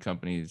in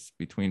companies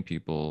between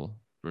people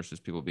versus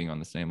people being on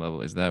the same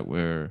level, is that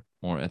where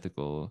more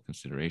ethical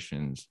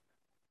considerations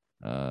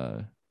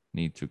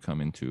need to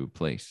come into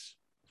place?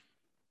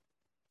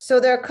 So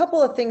there are a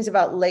couple of things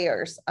about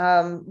layers.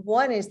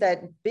 One is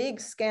that big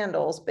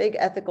scandals, big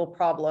ethical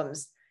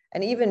problems,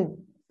 and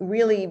even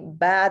really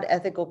bad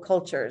ethical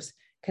cultures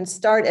can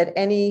start at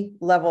any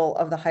level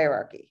of the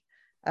hierarchy.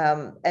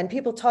 And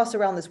people toss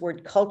around this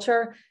word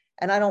culture,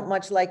 and I don't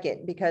much like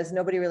it because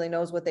nobody really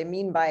knows what they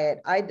mean by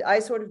it. I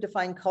sort of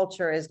define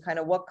culture as kind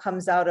of what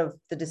comes out of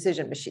the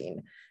decision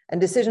machine,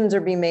 and decisions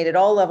are being made at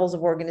all levels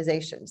of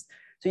organizations.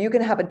 So you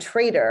can have a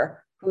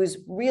traitor who's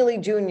really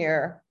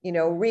junior,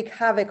 wreak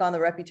havoc on the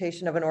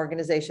reputation of an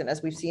organization,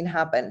 as we've seen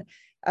happen.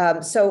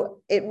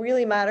 So it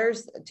really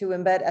matters to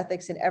embed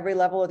ethics in every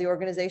level of the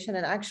organization,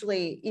 and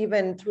actually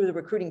even through the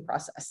recruiting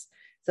process.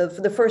 So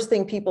the first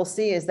thing people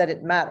see is that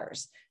it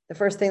matters. The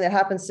first thing that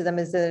happens to them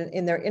is that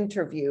in their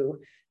interview,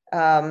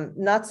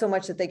 not so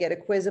much that they get a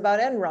quiz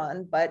about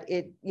Enron, but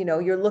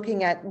you're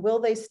looking at, will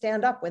they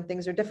stand up when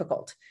things are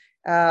difficult?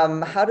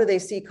 How do they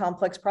see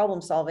complex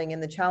problem solving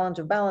and the challenge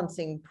of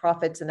balancing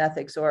profits and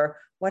ethics? Or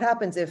what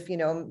happens if,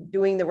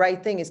 doing the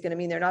right thing is going to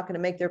mean they're not going to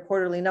make their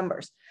quarterly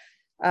numbers?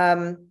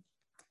 So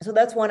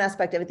that's one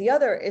aspect of it. The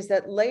other is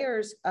that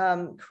layers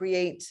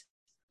create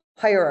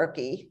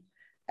hierarchy.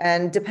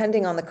 And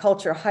depending on the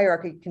culture,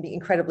 hierarchy can be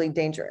incredibly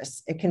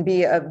dangerous. It can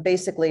be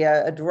basically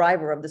a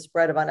driver of the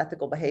spread of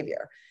unethical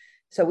behavior.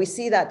 So we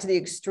see that to the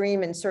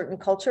extreme in certain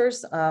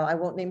cultures. I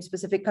won't name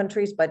specific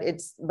countries, but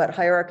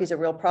hierarchy is a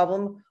real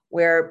problem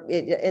where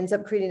it ends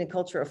up creating a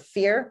culture of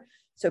fear.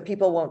 So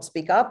people won't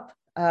speak up.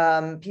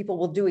 People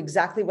will do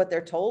exactly what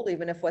they're told,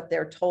 even if what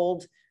they're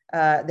told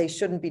they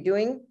shouldn't be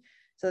doing.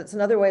 So that's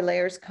another way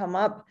layers come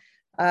up.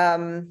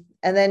 And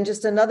then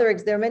just there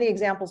are many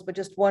examples, but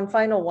just one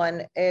final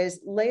one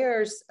is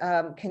layers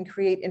can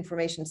create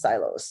information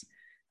silos.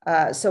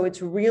 So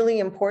it's really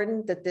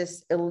important that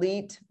this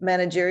elite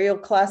managerial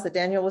class that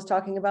Daniel was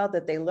talking about,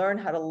 that they learn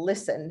how to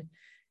listen,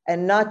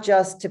 and not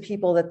just to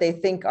people that they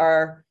think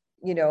are,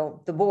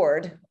 the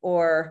board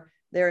or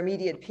their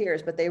immediate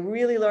peers, but they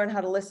really learn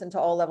how to listen to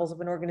all levels of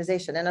an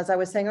organization. And as I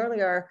was saying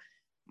earlier,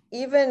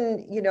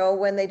 even,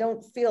 when they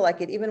don't feel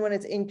like it, even when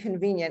it's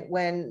inconvenient,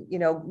 when,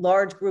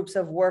 large groups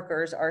of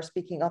workers are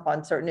speaking up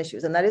on certain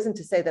issues. And that isn't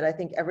to say that I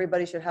think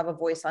everybody should have a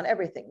voice on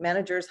everything.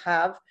 Managers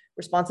have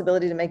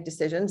responsibility to make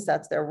decisions.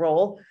 That's their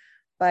role.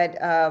 But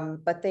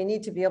they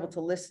need to be able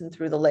to listen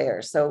through the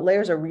layers. So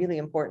layers are really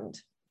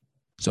important.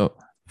 So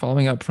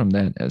following up from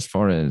that, as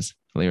far as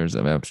layers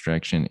of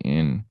abstraction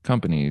in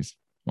companies,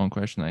 one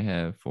question I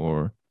have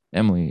for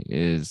Emily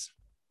is,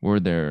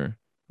 were there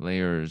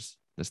layers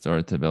that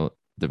started to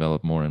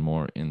develop more and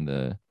more in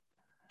the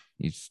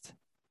East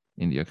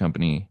India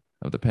Company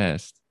of the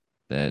past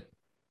that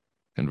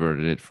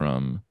converted it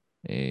from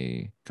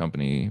a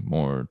company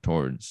more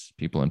towards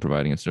people and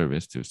providing a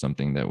service to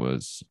something that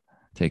was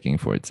taking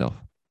for itself?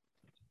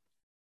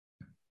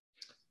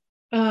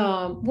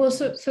 Well,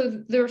 so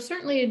there were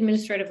certainly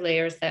administrative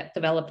layers that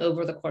developed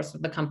over the course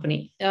of the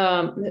company.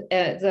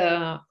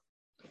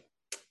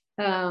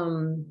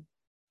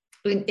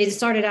 It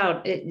started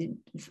out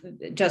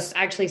just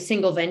actually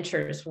single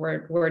ventures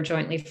were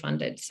jointly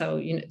funded.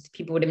 So,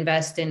 people would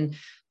invest in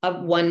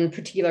one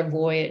particular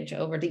voyage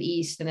over the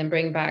East and then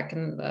bring back,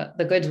 and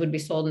the goods would be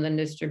sold and then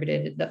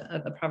distributed,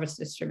 the profits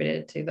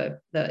distributed to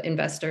the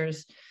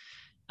investors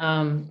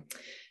and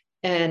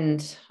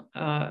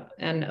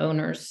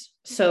owners.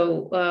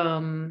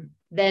 So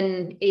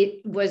then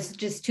it was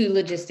just too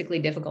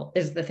logistically difficult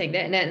is the thing.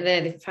 And then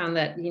they found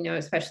that,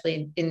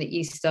 especially in the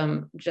East,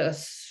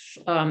 just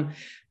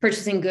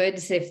purchasing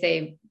goods,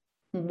 if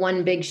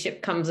one big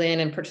ship comes in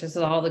and purchases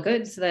all the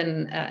goods,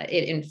 then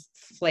it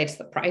inflates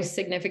the price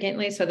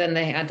significantly. So then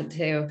they had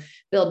to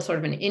build sort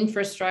of an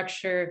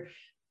infrastructure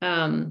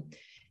and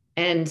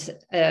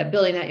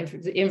building that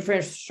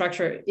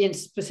infrastructure in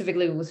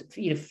specifically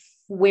with,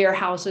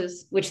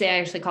 warehouses, which they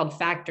actually called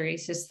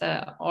factories. Is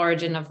the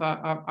origin of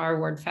our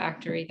word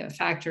factory. The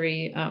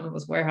factory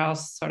was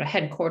warehouse, sort of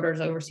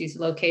headquarters, overseas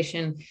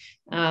location,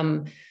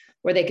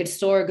 where they could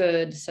store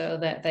goods so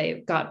that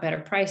they got better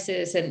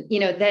prices. And,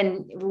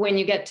 then when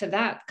you get to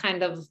that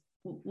kind of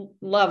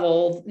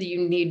level,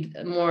 you need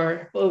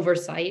more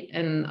oversight,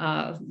 and,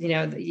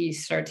 you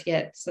start to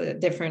get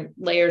different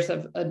layers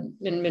of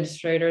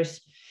administrators.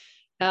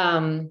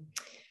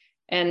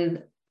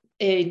 And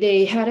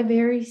they had a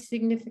very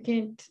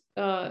significant,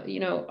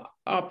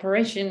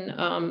 operation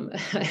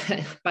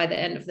by the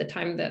end of the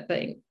time that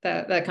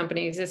that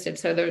company existed.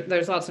 So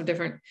there's lots of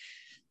different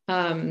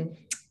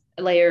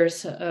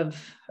layers of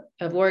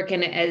work,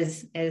 and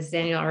as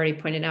Daniel already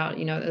pointed out,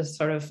 this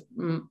sort of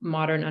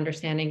modern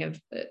understanding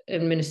of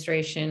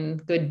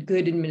administration,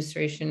 good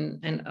administration,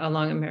 and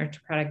along a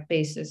meritocratic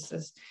basis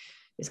is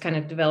kind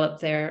of developed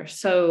there.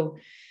 So.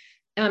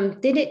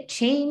 Did it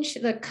change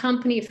the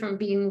company from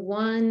being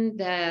one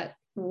that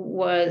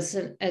was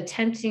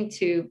attempting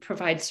to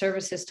provide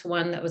services to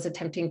one that was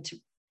attempting to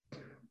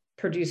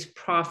produce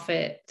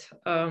profit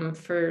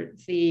for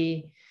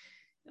the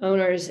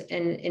owners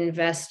and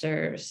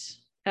investors?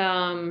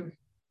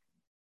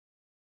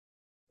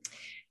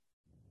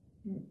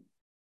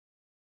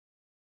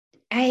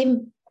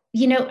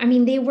 I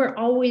mean, they were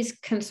always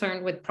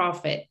concerned with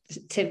profit,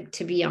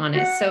 to be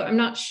honest. So I'm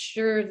not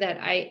sure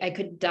that I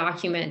could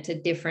document a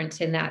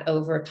difference in that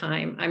over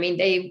time. I mean,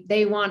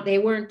 they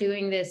weren't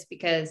doing this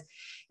because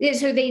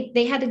so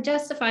they had to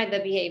justify the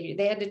behavior.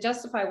 They had to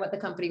justify what the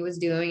company was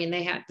doing, and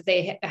they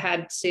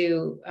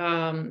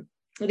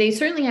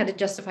certainly had to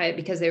justify it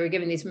because they were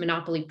given these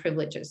monopoly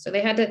privileges. So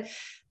they had to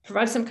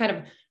provide some kind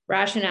of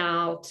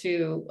rationale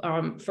to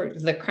for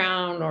the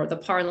crown or the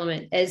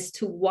parliament as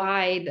to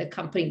why the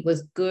company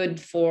was good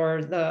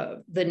for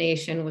the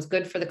nation, was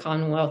good for the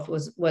Commonwealth,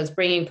 was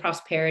bringing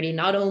prosperity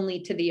not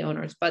only to the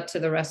owners but to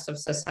the rest of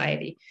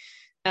society.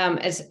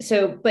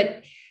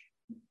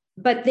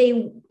 But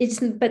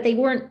they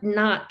weren't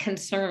not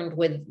concerned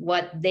with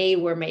what they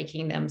were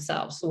making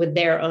themselves, with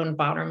their own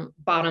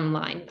bottom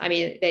line. I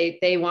mean,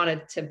 they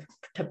wanted to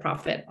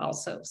profit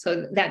also.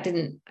 So that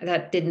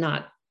did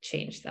not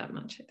change that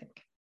much, I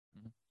think.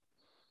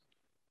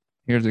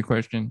 Here's a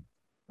question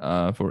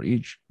for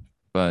each,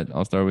 but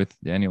I'll start with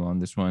Daniel on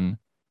this one.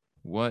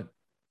 What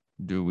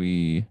do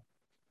we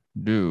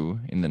do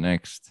in the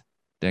next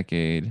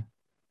decade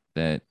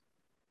that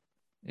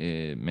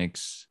it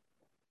makes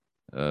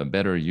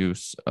better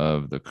use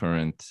of the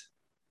current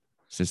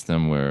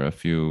system where a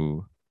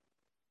few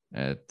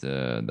at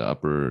the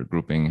upper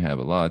grouping have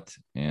a lot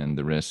and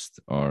the rest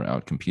are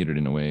outcompeted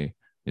in a way?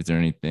 Is there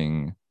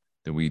anything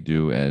that we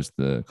do as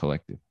the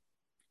collective?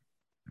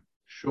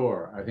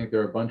 Sure. I think there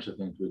are a bunch of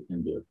things we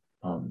can do.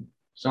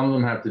 Some of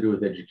them have to do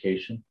with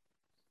education.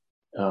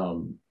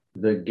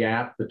 The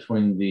gap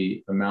between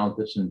the amount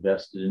that's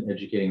invested in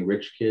educating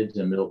rich kids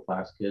and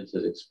middle-class kids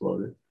has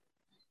exploded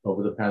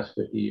over the past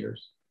 50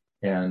 years.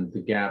 And the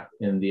gap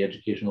in the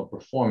educational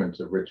performance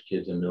of rich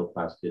kids and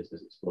middle-class kids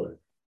has exploded.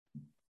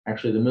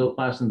 Actually, the middle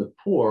class and the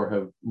poor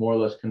have more or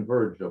less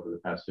converged over the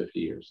past 50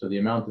 years. So the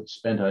amount that's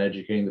spent on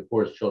educating the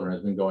poorest children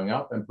has been going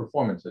up and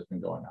performance has been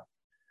going up.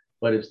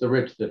 But it's the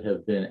rich that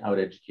have been out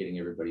educating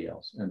everybody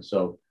else. And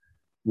so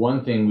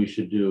one thing we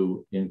should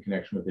do in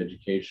connection with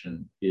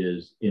education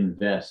is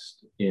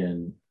invest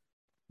in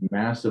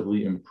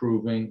massively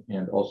improving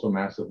and also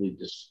massively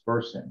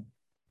dispersing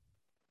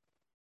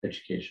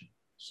education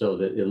so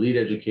that elite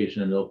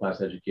education and middle class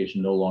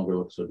education no longer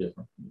look so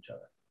different from each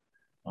other.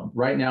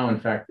 Right now, in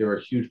fact, there are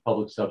huge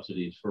public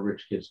subsidies for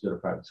rich kids to go to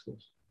private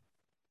schools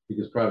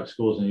because private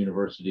schools and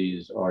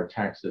universities are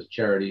taxed as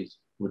charities,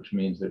 which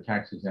means they're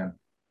tax exempt.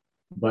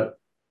 But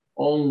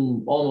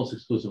almost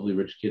exclusively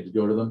rich kids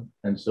go to them.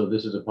 And so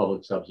this is a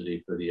public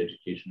subsidy for the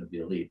education of the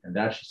elite, and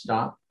that should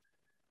stop.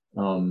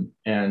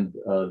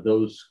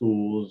 Those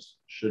schools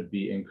should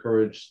be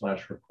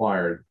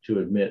encouraged/required to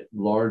admit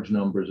large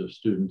numbers of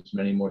students,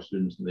 many more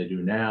students than they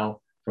do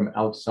now, from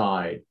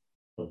outside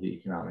of the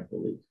economic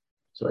elite.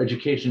 So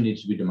education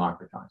needs to be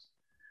democratized.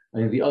 I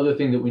think the other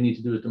thing that we need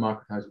to do is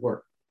democratize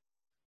work.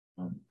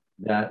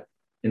 That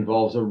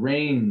involves a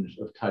range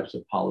of types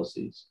of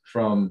policies,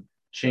 from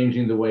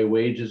changing the way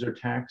wages are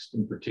taxed,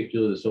 in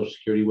particular the Social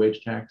Security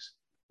wage tax,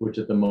 which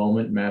at the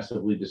moment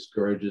massively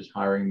discourages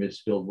hiring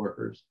mid-skilled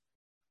workers,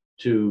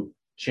 to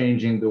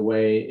changing the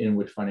way in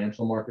which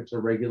financial markets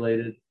are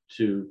regulated,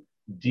 to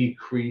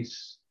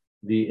decrease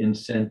the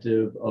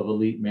incentive of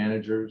elite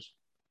managers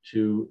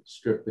to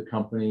strip the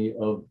company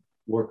of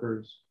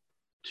workers,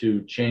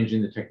 to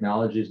changing the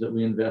technologies that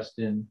we invest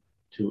in,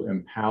 to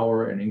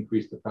empower and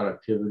increase the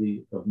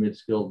productivity of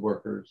mid-skilled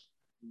workers,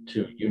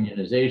 to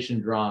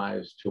unionization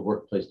drives, to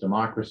workplace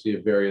democracy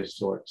of various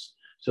sorts.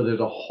 So there's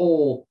a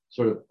whole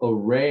sort of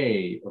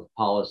array of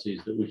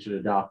policies that we should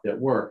adopt at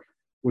work,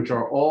 which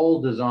are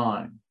all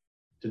designed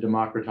to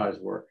democratize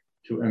work,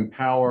 to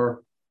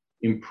empower,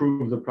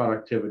 improve the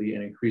productivity,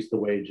 and increase the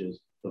wages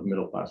of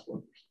middle-class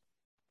workers.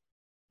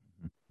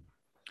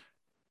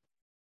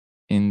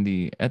 In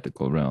the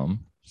ethical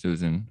realm,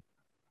 Susan,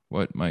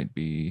 what might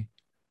be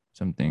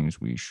some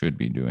things we should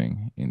be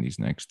doing in these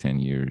next 10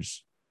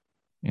 years?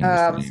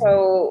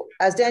 So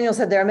as Daniel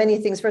said, there are many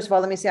things. First of all,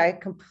 let me say, I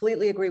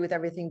completely agree with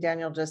everything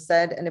Daniel just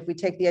said. And if we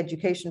take the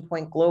education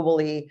point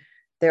globally,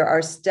 there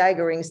are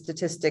staggering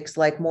statistics,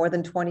 like more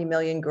than 20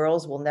 million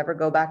girls will never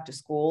go back to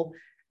school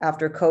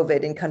after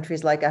COVID in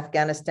countries like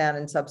Afghanistan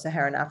and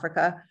sub-Saharan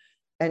Africa.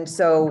 And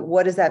so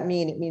what does that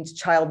mean? It means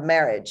child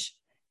marriage.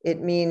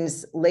 It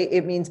means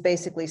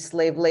basically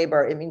slave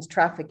labor. It means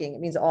trafficking.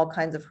 It means all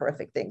kinds of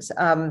horrific things.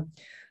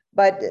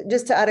 But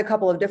just to add a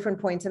couple of different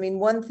points, I mean,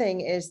 one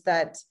thing is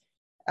that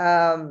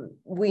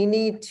we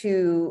need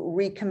to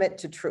recommit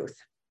to truth.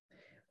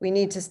 We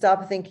need to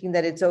stop thinking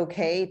that it's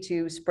okay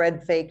to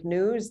spread fake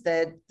news,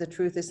 that the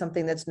truth is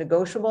something that's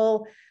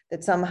negotiable,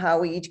 that somehow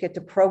we each get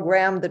to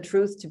program the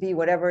truth to be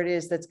whatever it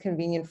is that's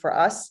convenient for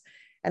us.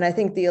 And I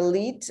think the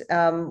elite,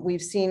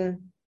 we've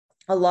seen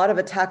a lot of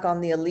attack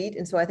on the elite.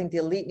 And so I think the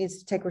elite needs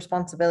to take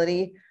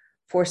responsibility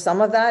for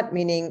some of that,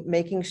 meaning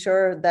making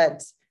sure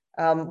that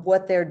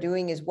what they're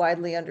doing is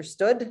widely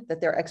understood,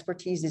 that their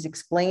expertise is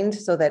explained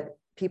so that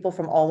people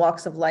from all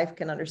walks of life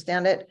can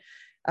understand it.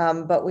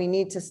 But we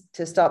need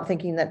to stop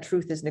thinking that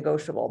truth is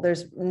negotiable.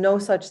 There's no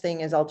such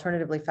thing as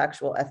alternatively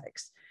factual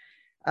ethics.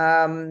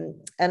 And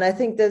I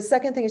think the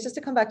second thing is just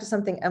to come back to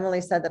something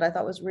Emily said that I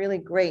thought was really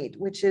great,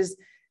 which is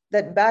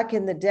that back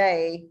in the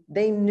day,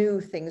 they knew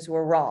things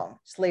were wrong,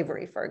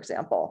 slavery, for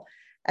example.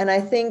 And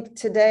I think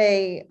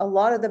today, a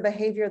lot of the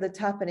behavior that's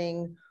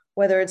happening,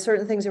 whether it's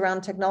certain things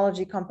around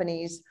technology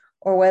companies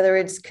or whether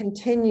it's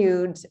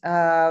continued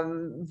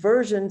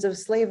versions of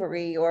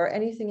slavery or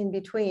anything in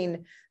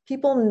between,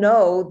 people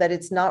know that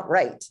it's not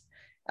right.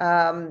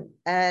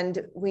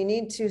 And we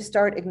need to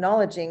start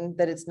acknowledging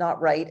that it's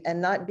not right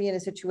and not be in a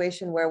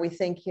situation where we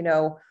think, you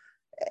know,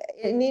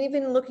 and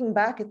even looking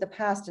back at the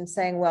past and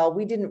saying, well,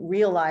 we didn't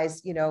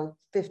realize, you know,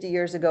 50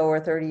 years ago or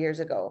 30 years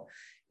ago,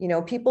 you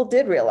know, people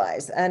did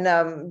realize.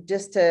 And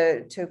just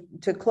to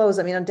close,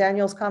 I mean, on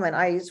Daniel's comment,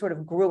 I sort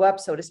of grew up,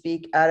 so to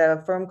speak, at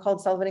a firm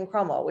called Sullivan and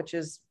Cromwell, which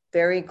is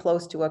very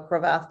close to a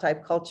Cravath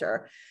type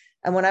culture.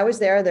 And when I was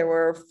there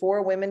were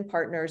 4 women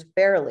partners,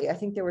 barely. I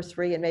think there were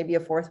 3 and maybe a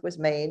 4th was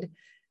made.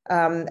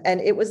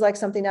 And it was like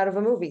something out of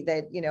a movie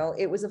that, you know,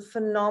 it was a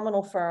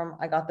phenomenal firm.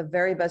 I got the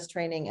very best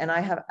training and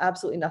I have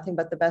absolutely nothing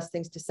but the best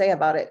things to say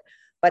about it.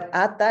 But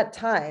at that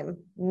time,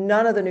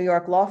 none of the New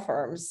York law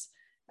firms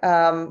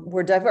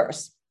were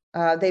diverse.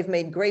 They've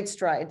made great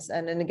strides.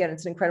 And again,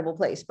 it's an incredible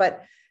place.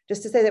 But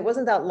just to say that it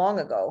wasn't that long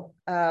ago.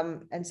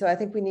 And so I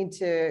think we need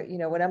to, you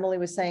know, what Emily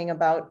was saying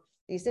about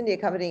the East India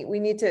Company, we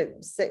need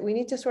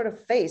to sort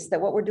of face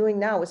that what we're doing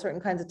now with certain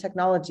kinds of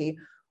technology,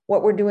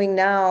 what we're doing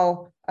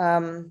now,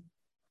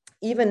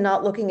 even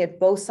not looking at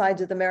both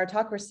sides of the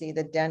meritocracy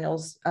that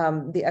Daniel's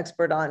the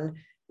expert on,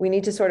 we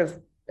need to sort of,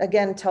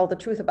 again, tell the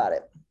truth about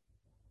it.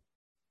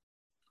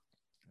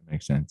 That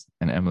makes sense.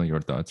 And Emily,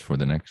 your thoughts for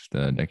the next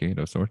decade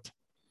of sorts?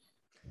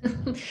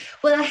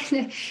 Well,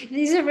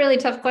 these are really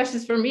tough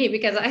questions for me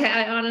because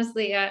I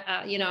honestly,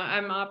 you know,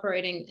 I'm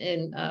operating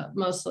in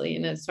mostly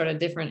in a sort of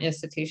different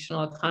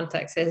institutional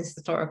context, a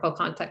historical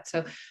context.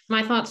 So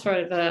my thoughts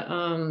for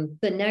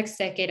the next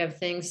decade of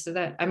things. So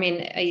that I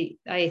mean,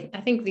 I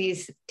think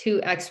these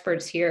 2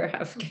 experts here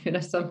have given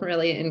us some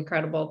really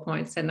incredible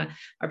points, and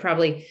are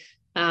probably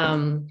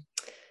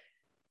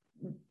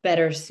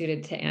better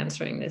suited to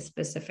answering this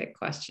specific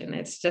question.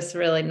 It's just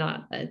really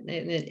not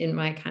in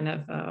my kind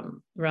of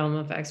realm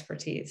of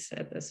expertise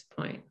at this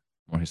point.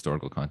 More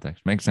historical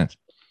context. Makes sense.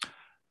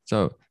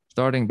 So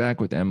starting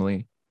back with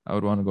Emily, I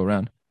would want to go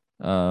around.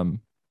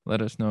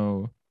 Let us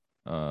know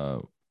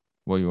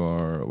what you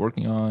are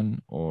working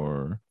on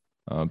or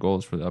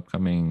goals for the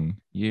upcoming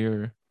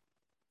year,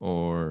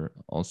 or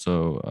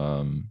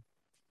also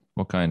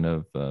what kind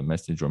of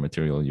message or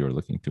material you're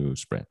looking to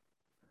spread.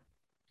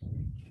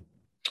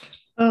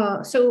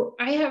 So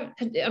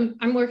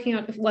I'm working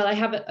on, well, I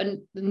have a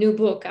new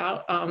book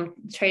out,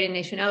 Trade and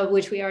Nation,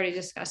 which we already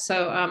discussed.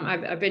 So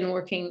I've been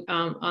working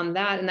on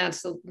that, and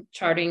that's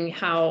charting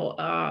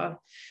how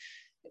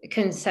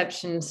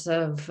conceptions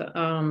of,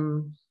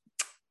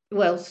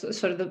 well,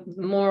 sort of the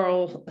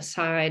moral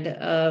side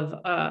of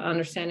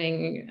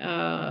understanding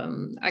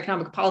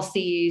economic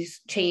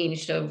policies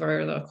changed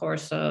over the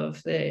course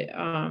of the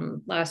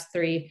last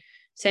 3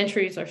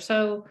 centuries or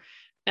so.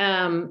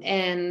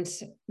 And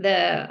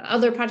the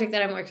other project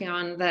that I'm working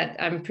on that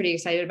I'm pretty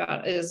excited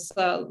about is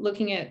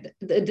looking at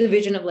the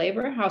division of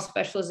labor, how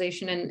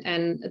specialization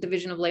and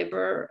division of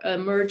labor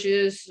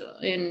emerges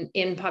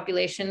in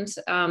populations,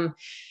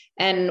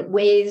 and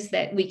ways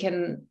that we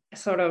can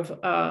sort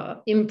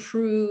of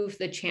improve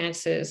the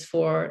chances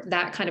for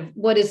that kind of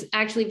what is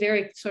actually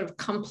very sort of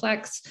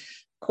complex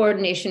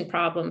coordination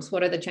problems.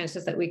 What are the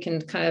chances that we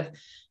can kind of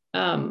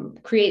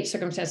create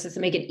circumstances to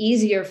make it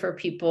easier for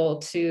people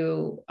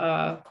to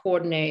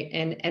coordinate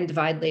and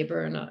divide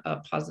labor in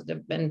a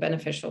positive and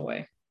beneficial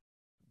way.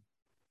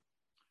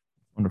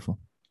 Wonderful.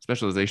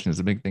 Specialization is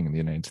a big thing in the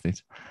United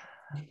States.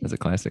 That's a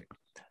classic.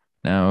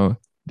 Now,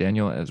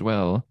 Daniel, as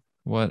well,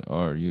 what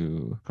are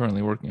you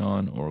currently working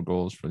on, or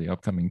goals for the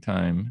upcoming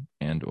time,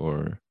 and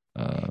or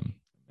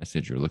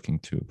message you're looking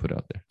to put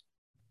out there?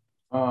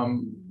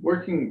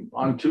 Working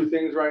on 2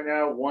 things right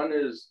now. One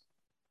is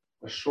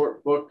a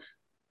short book,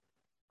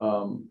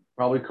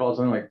 probably called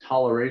something like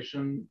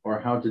Toleration or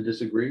How to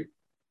Disagree,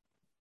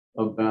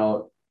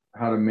 about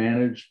how to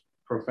manage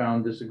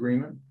profound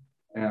disagreement.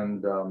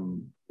 And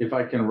if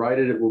I can write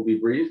it, it will be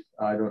brief.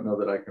 I don't know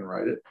that I can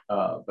write it,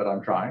 but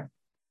I'm trying.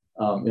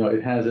 You know,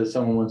 it has, as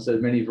someone once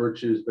said, many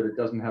virtues, but it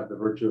doesn't have the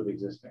virtue of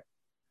existing.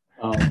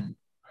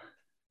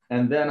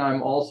 And then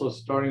I'm also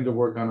starting to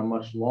work on a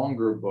much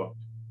longer book,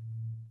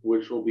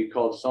 which will be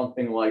called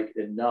something like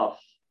Enough,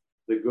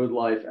 The Good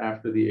Life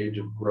After the Age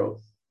of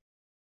Growth,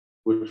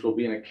 which will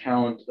be an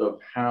account of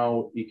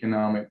how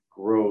economic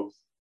growth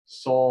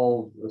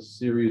solved a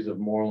series of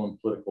moral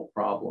and political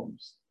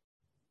problems,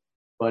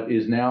 but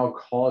is now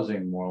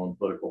causing moral and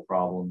political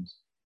problems,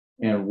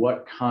 and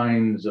what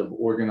kinds of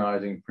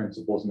organizing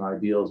principles and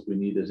ideals we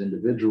need as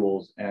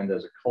individuals and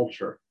as a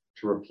culture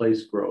to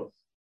replace growth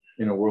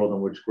in a world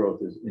in which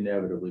growth is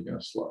inevitably going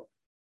to slow.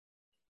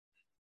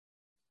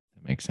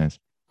 That makes sense.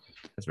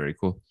 That's very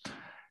cool.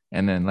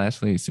 And then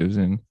lastly,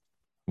 Susan,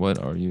 what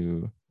are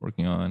you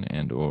working on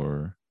and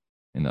or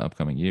in the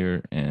upcoming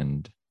year,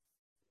 and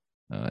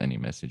any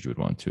message you would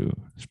want to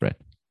spread.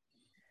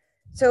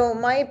 So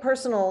my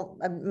personal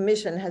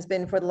mission has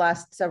been for the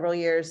last several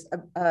years,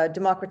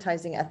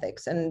 democratizing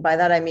ethics. And by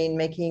that, I mean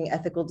making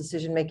ethical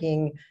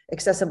decision-making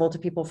accessible to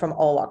people from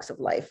all walks of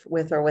life,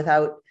 with or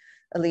without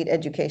elite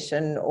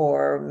education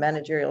or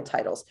managerial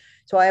titles.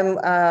 So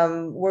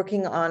I'm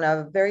working on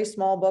a very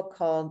small book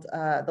called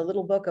The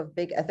Little Book of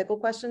Big Ethical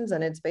Questions.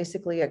 And it's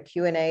basically a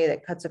Q&A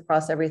that cuts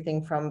across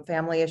everything from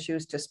family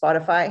issues to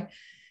Spotify.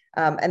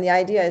 And the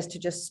idea is to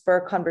just spur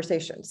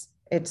conversations.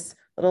 It's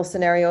little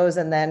scenarios,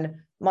 and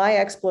then my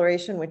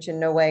exploration, which in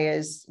no way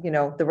is,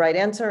 the right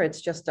answer. It's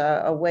just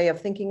a way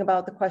of thinking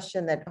about the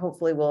question that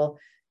hopefully will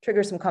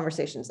trigger some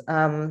conversations.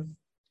 And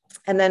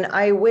then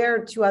I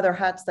wear two other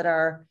hats that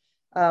are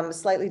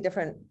slightly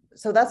different.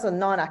 So that's a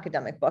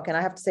non-academic book. And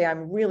I have to say,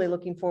 I'm really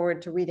looking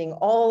forward to reading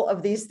all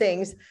of these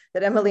things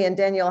that Emily and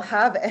Daniel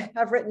have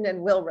written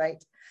and will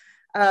write.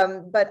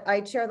 But I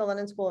chair the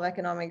London School of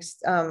Economics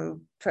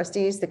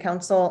trustees, the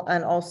council,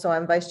 and also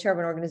I'm vice chair of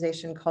an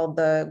organization called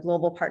the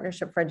Global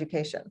Partnership for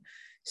Education.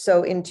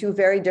 So in two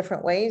very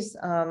different ways,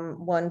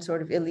 one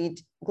sort of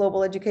elite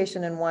global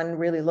education and one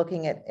really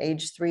looking at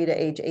age 3 to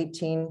age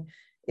 18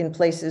 in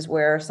places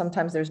where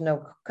sometimes there's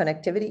no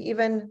connectivity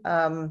even,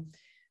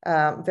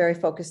 very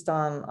focused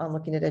on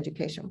looking at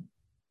education.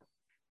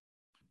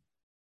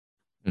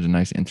 There's a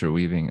nice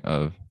interweaving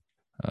of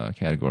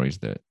categories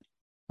that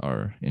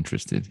are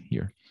interested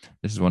here.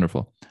 This is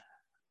wonderful.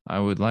 I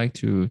would like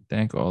to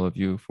thank all of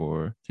you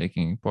for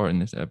taking part in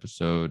this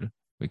episode.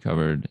 We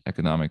covered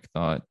economic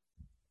thought,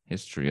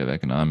 history of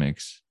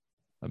economics,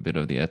 a bit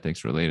of the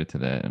ethics related to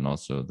that, and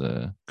also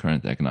the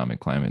current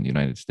economic climate in the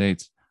United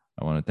States.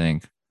 I want to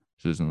thank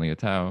Susan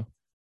Liautaud,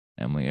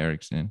 Emily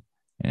Erikson,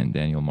 and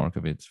Daniel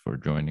Markovits for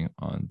joining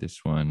on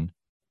this one,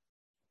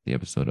 the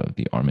episode of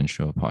the Armin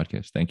Show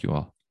podcast. Thank you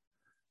all.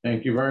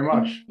 Thank you very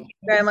much. Thank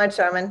you very much,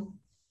 Armin.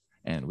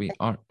 And we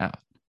are out.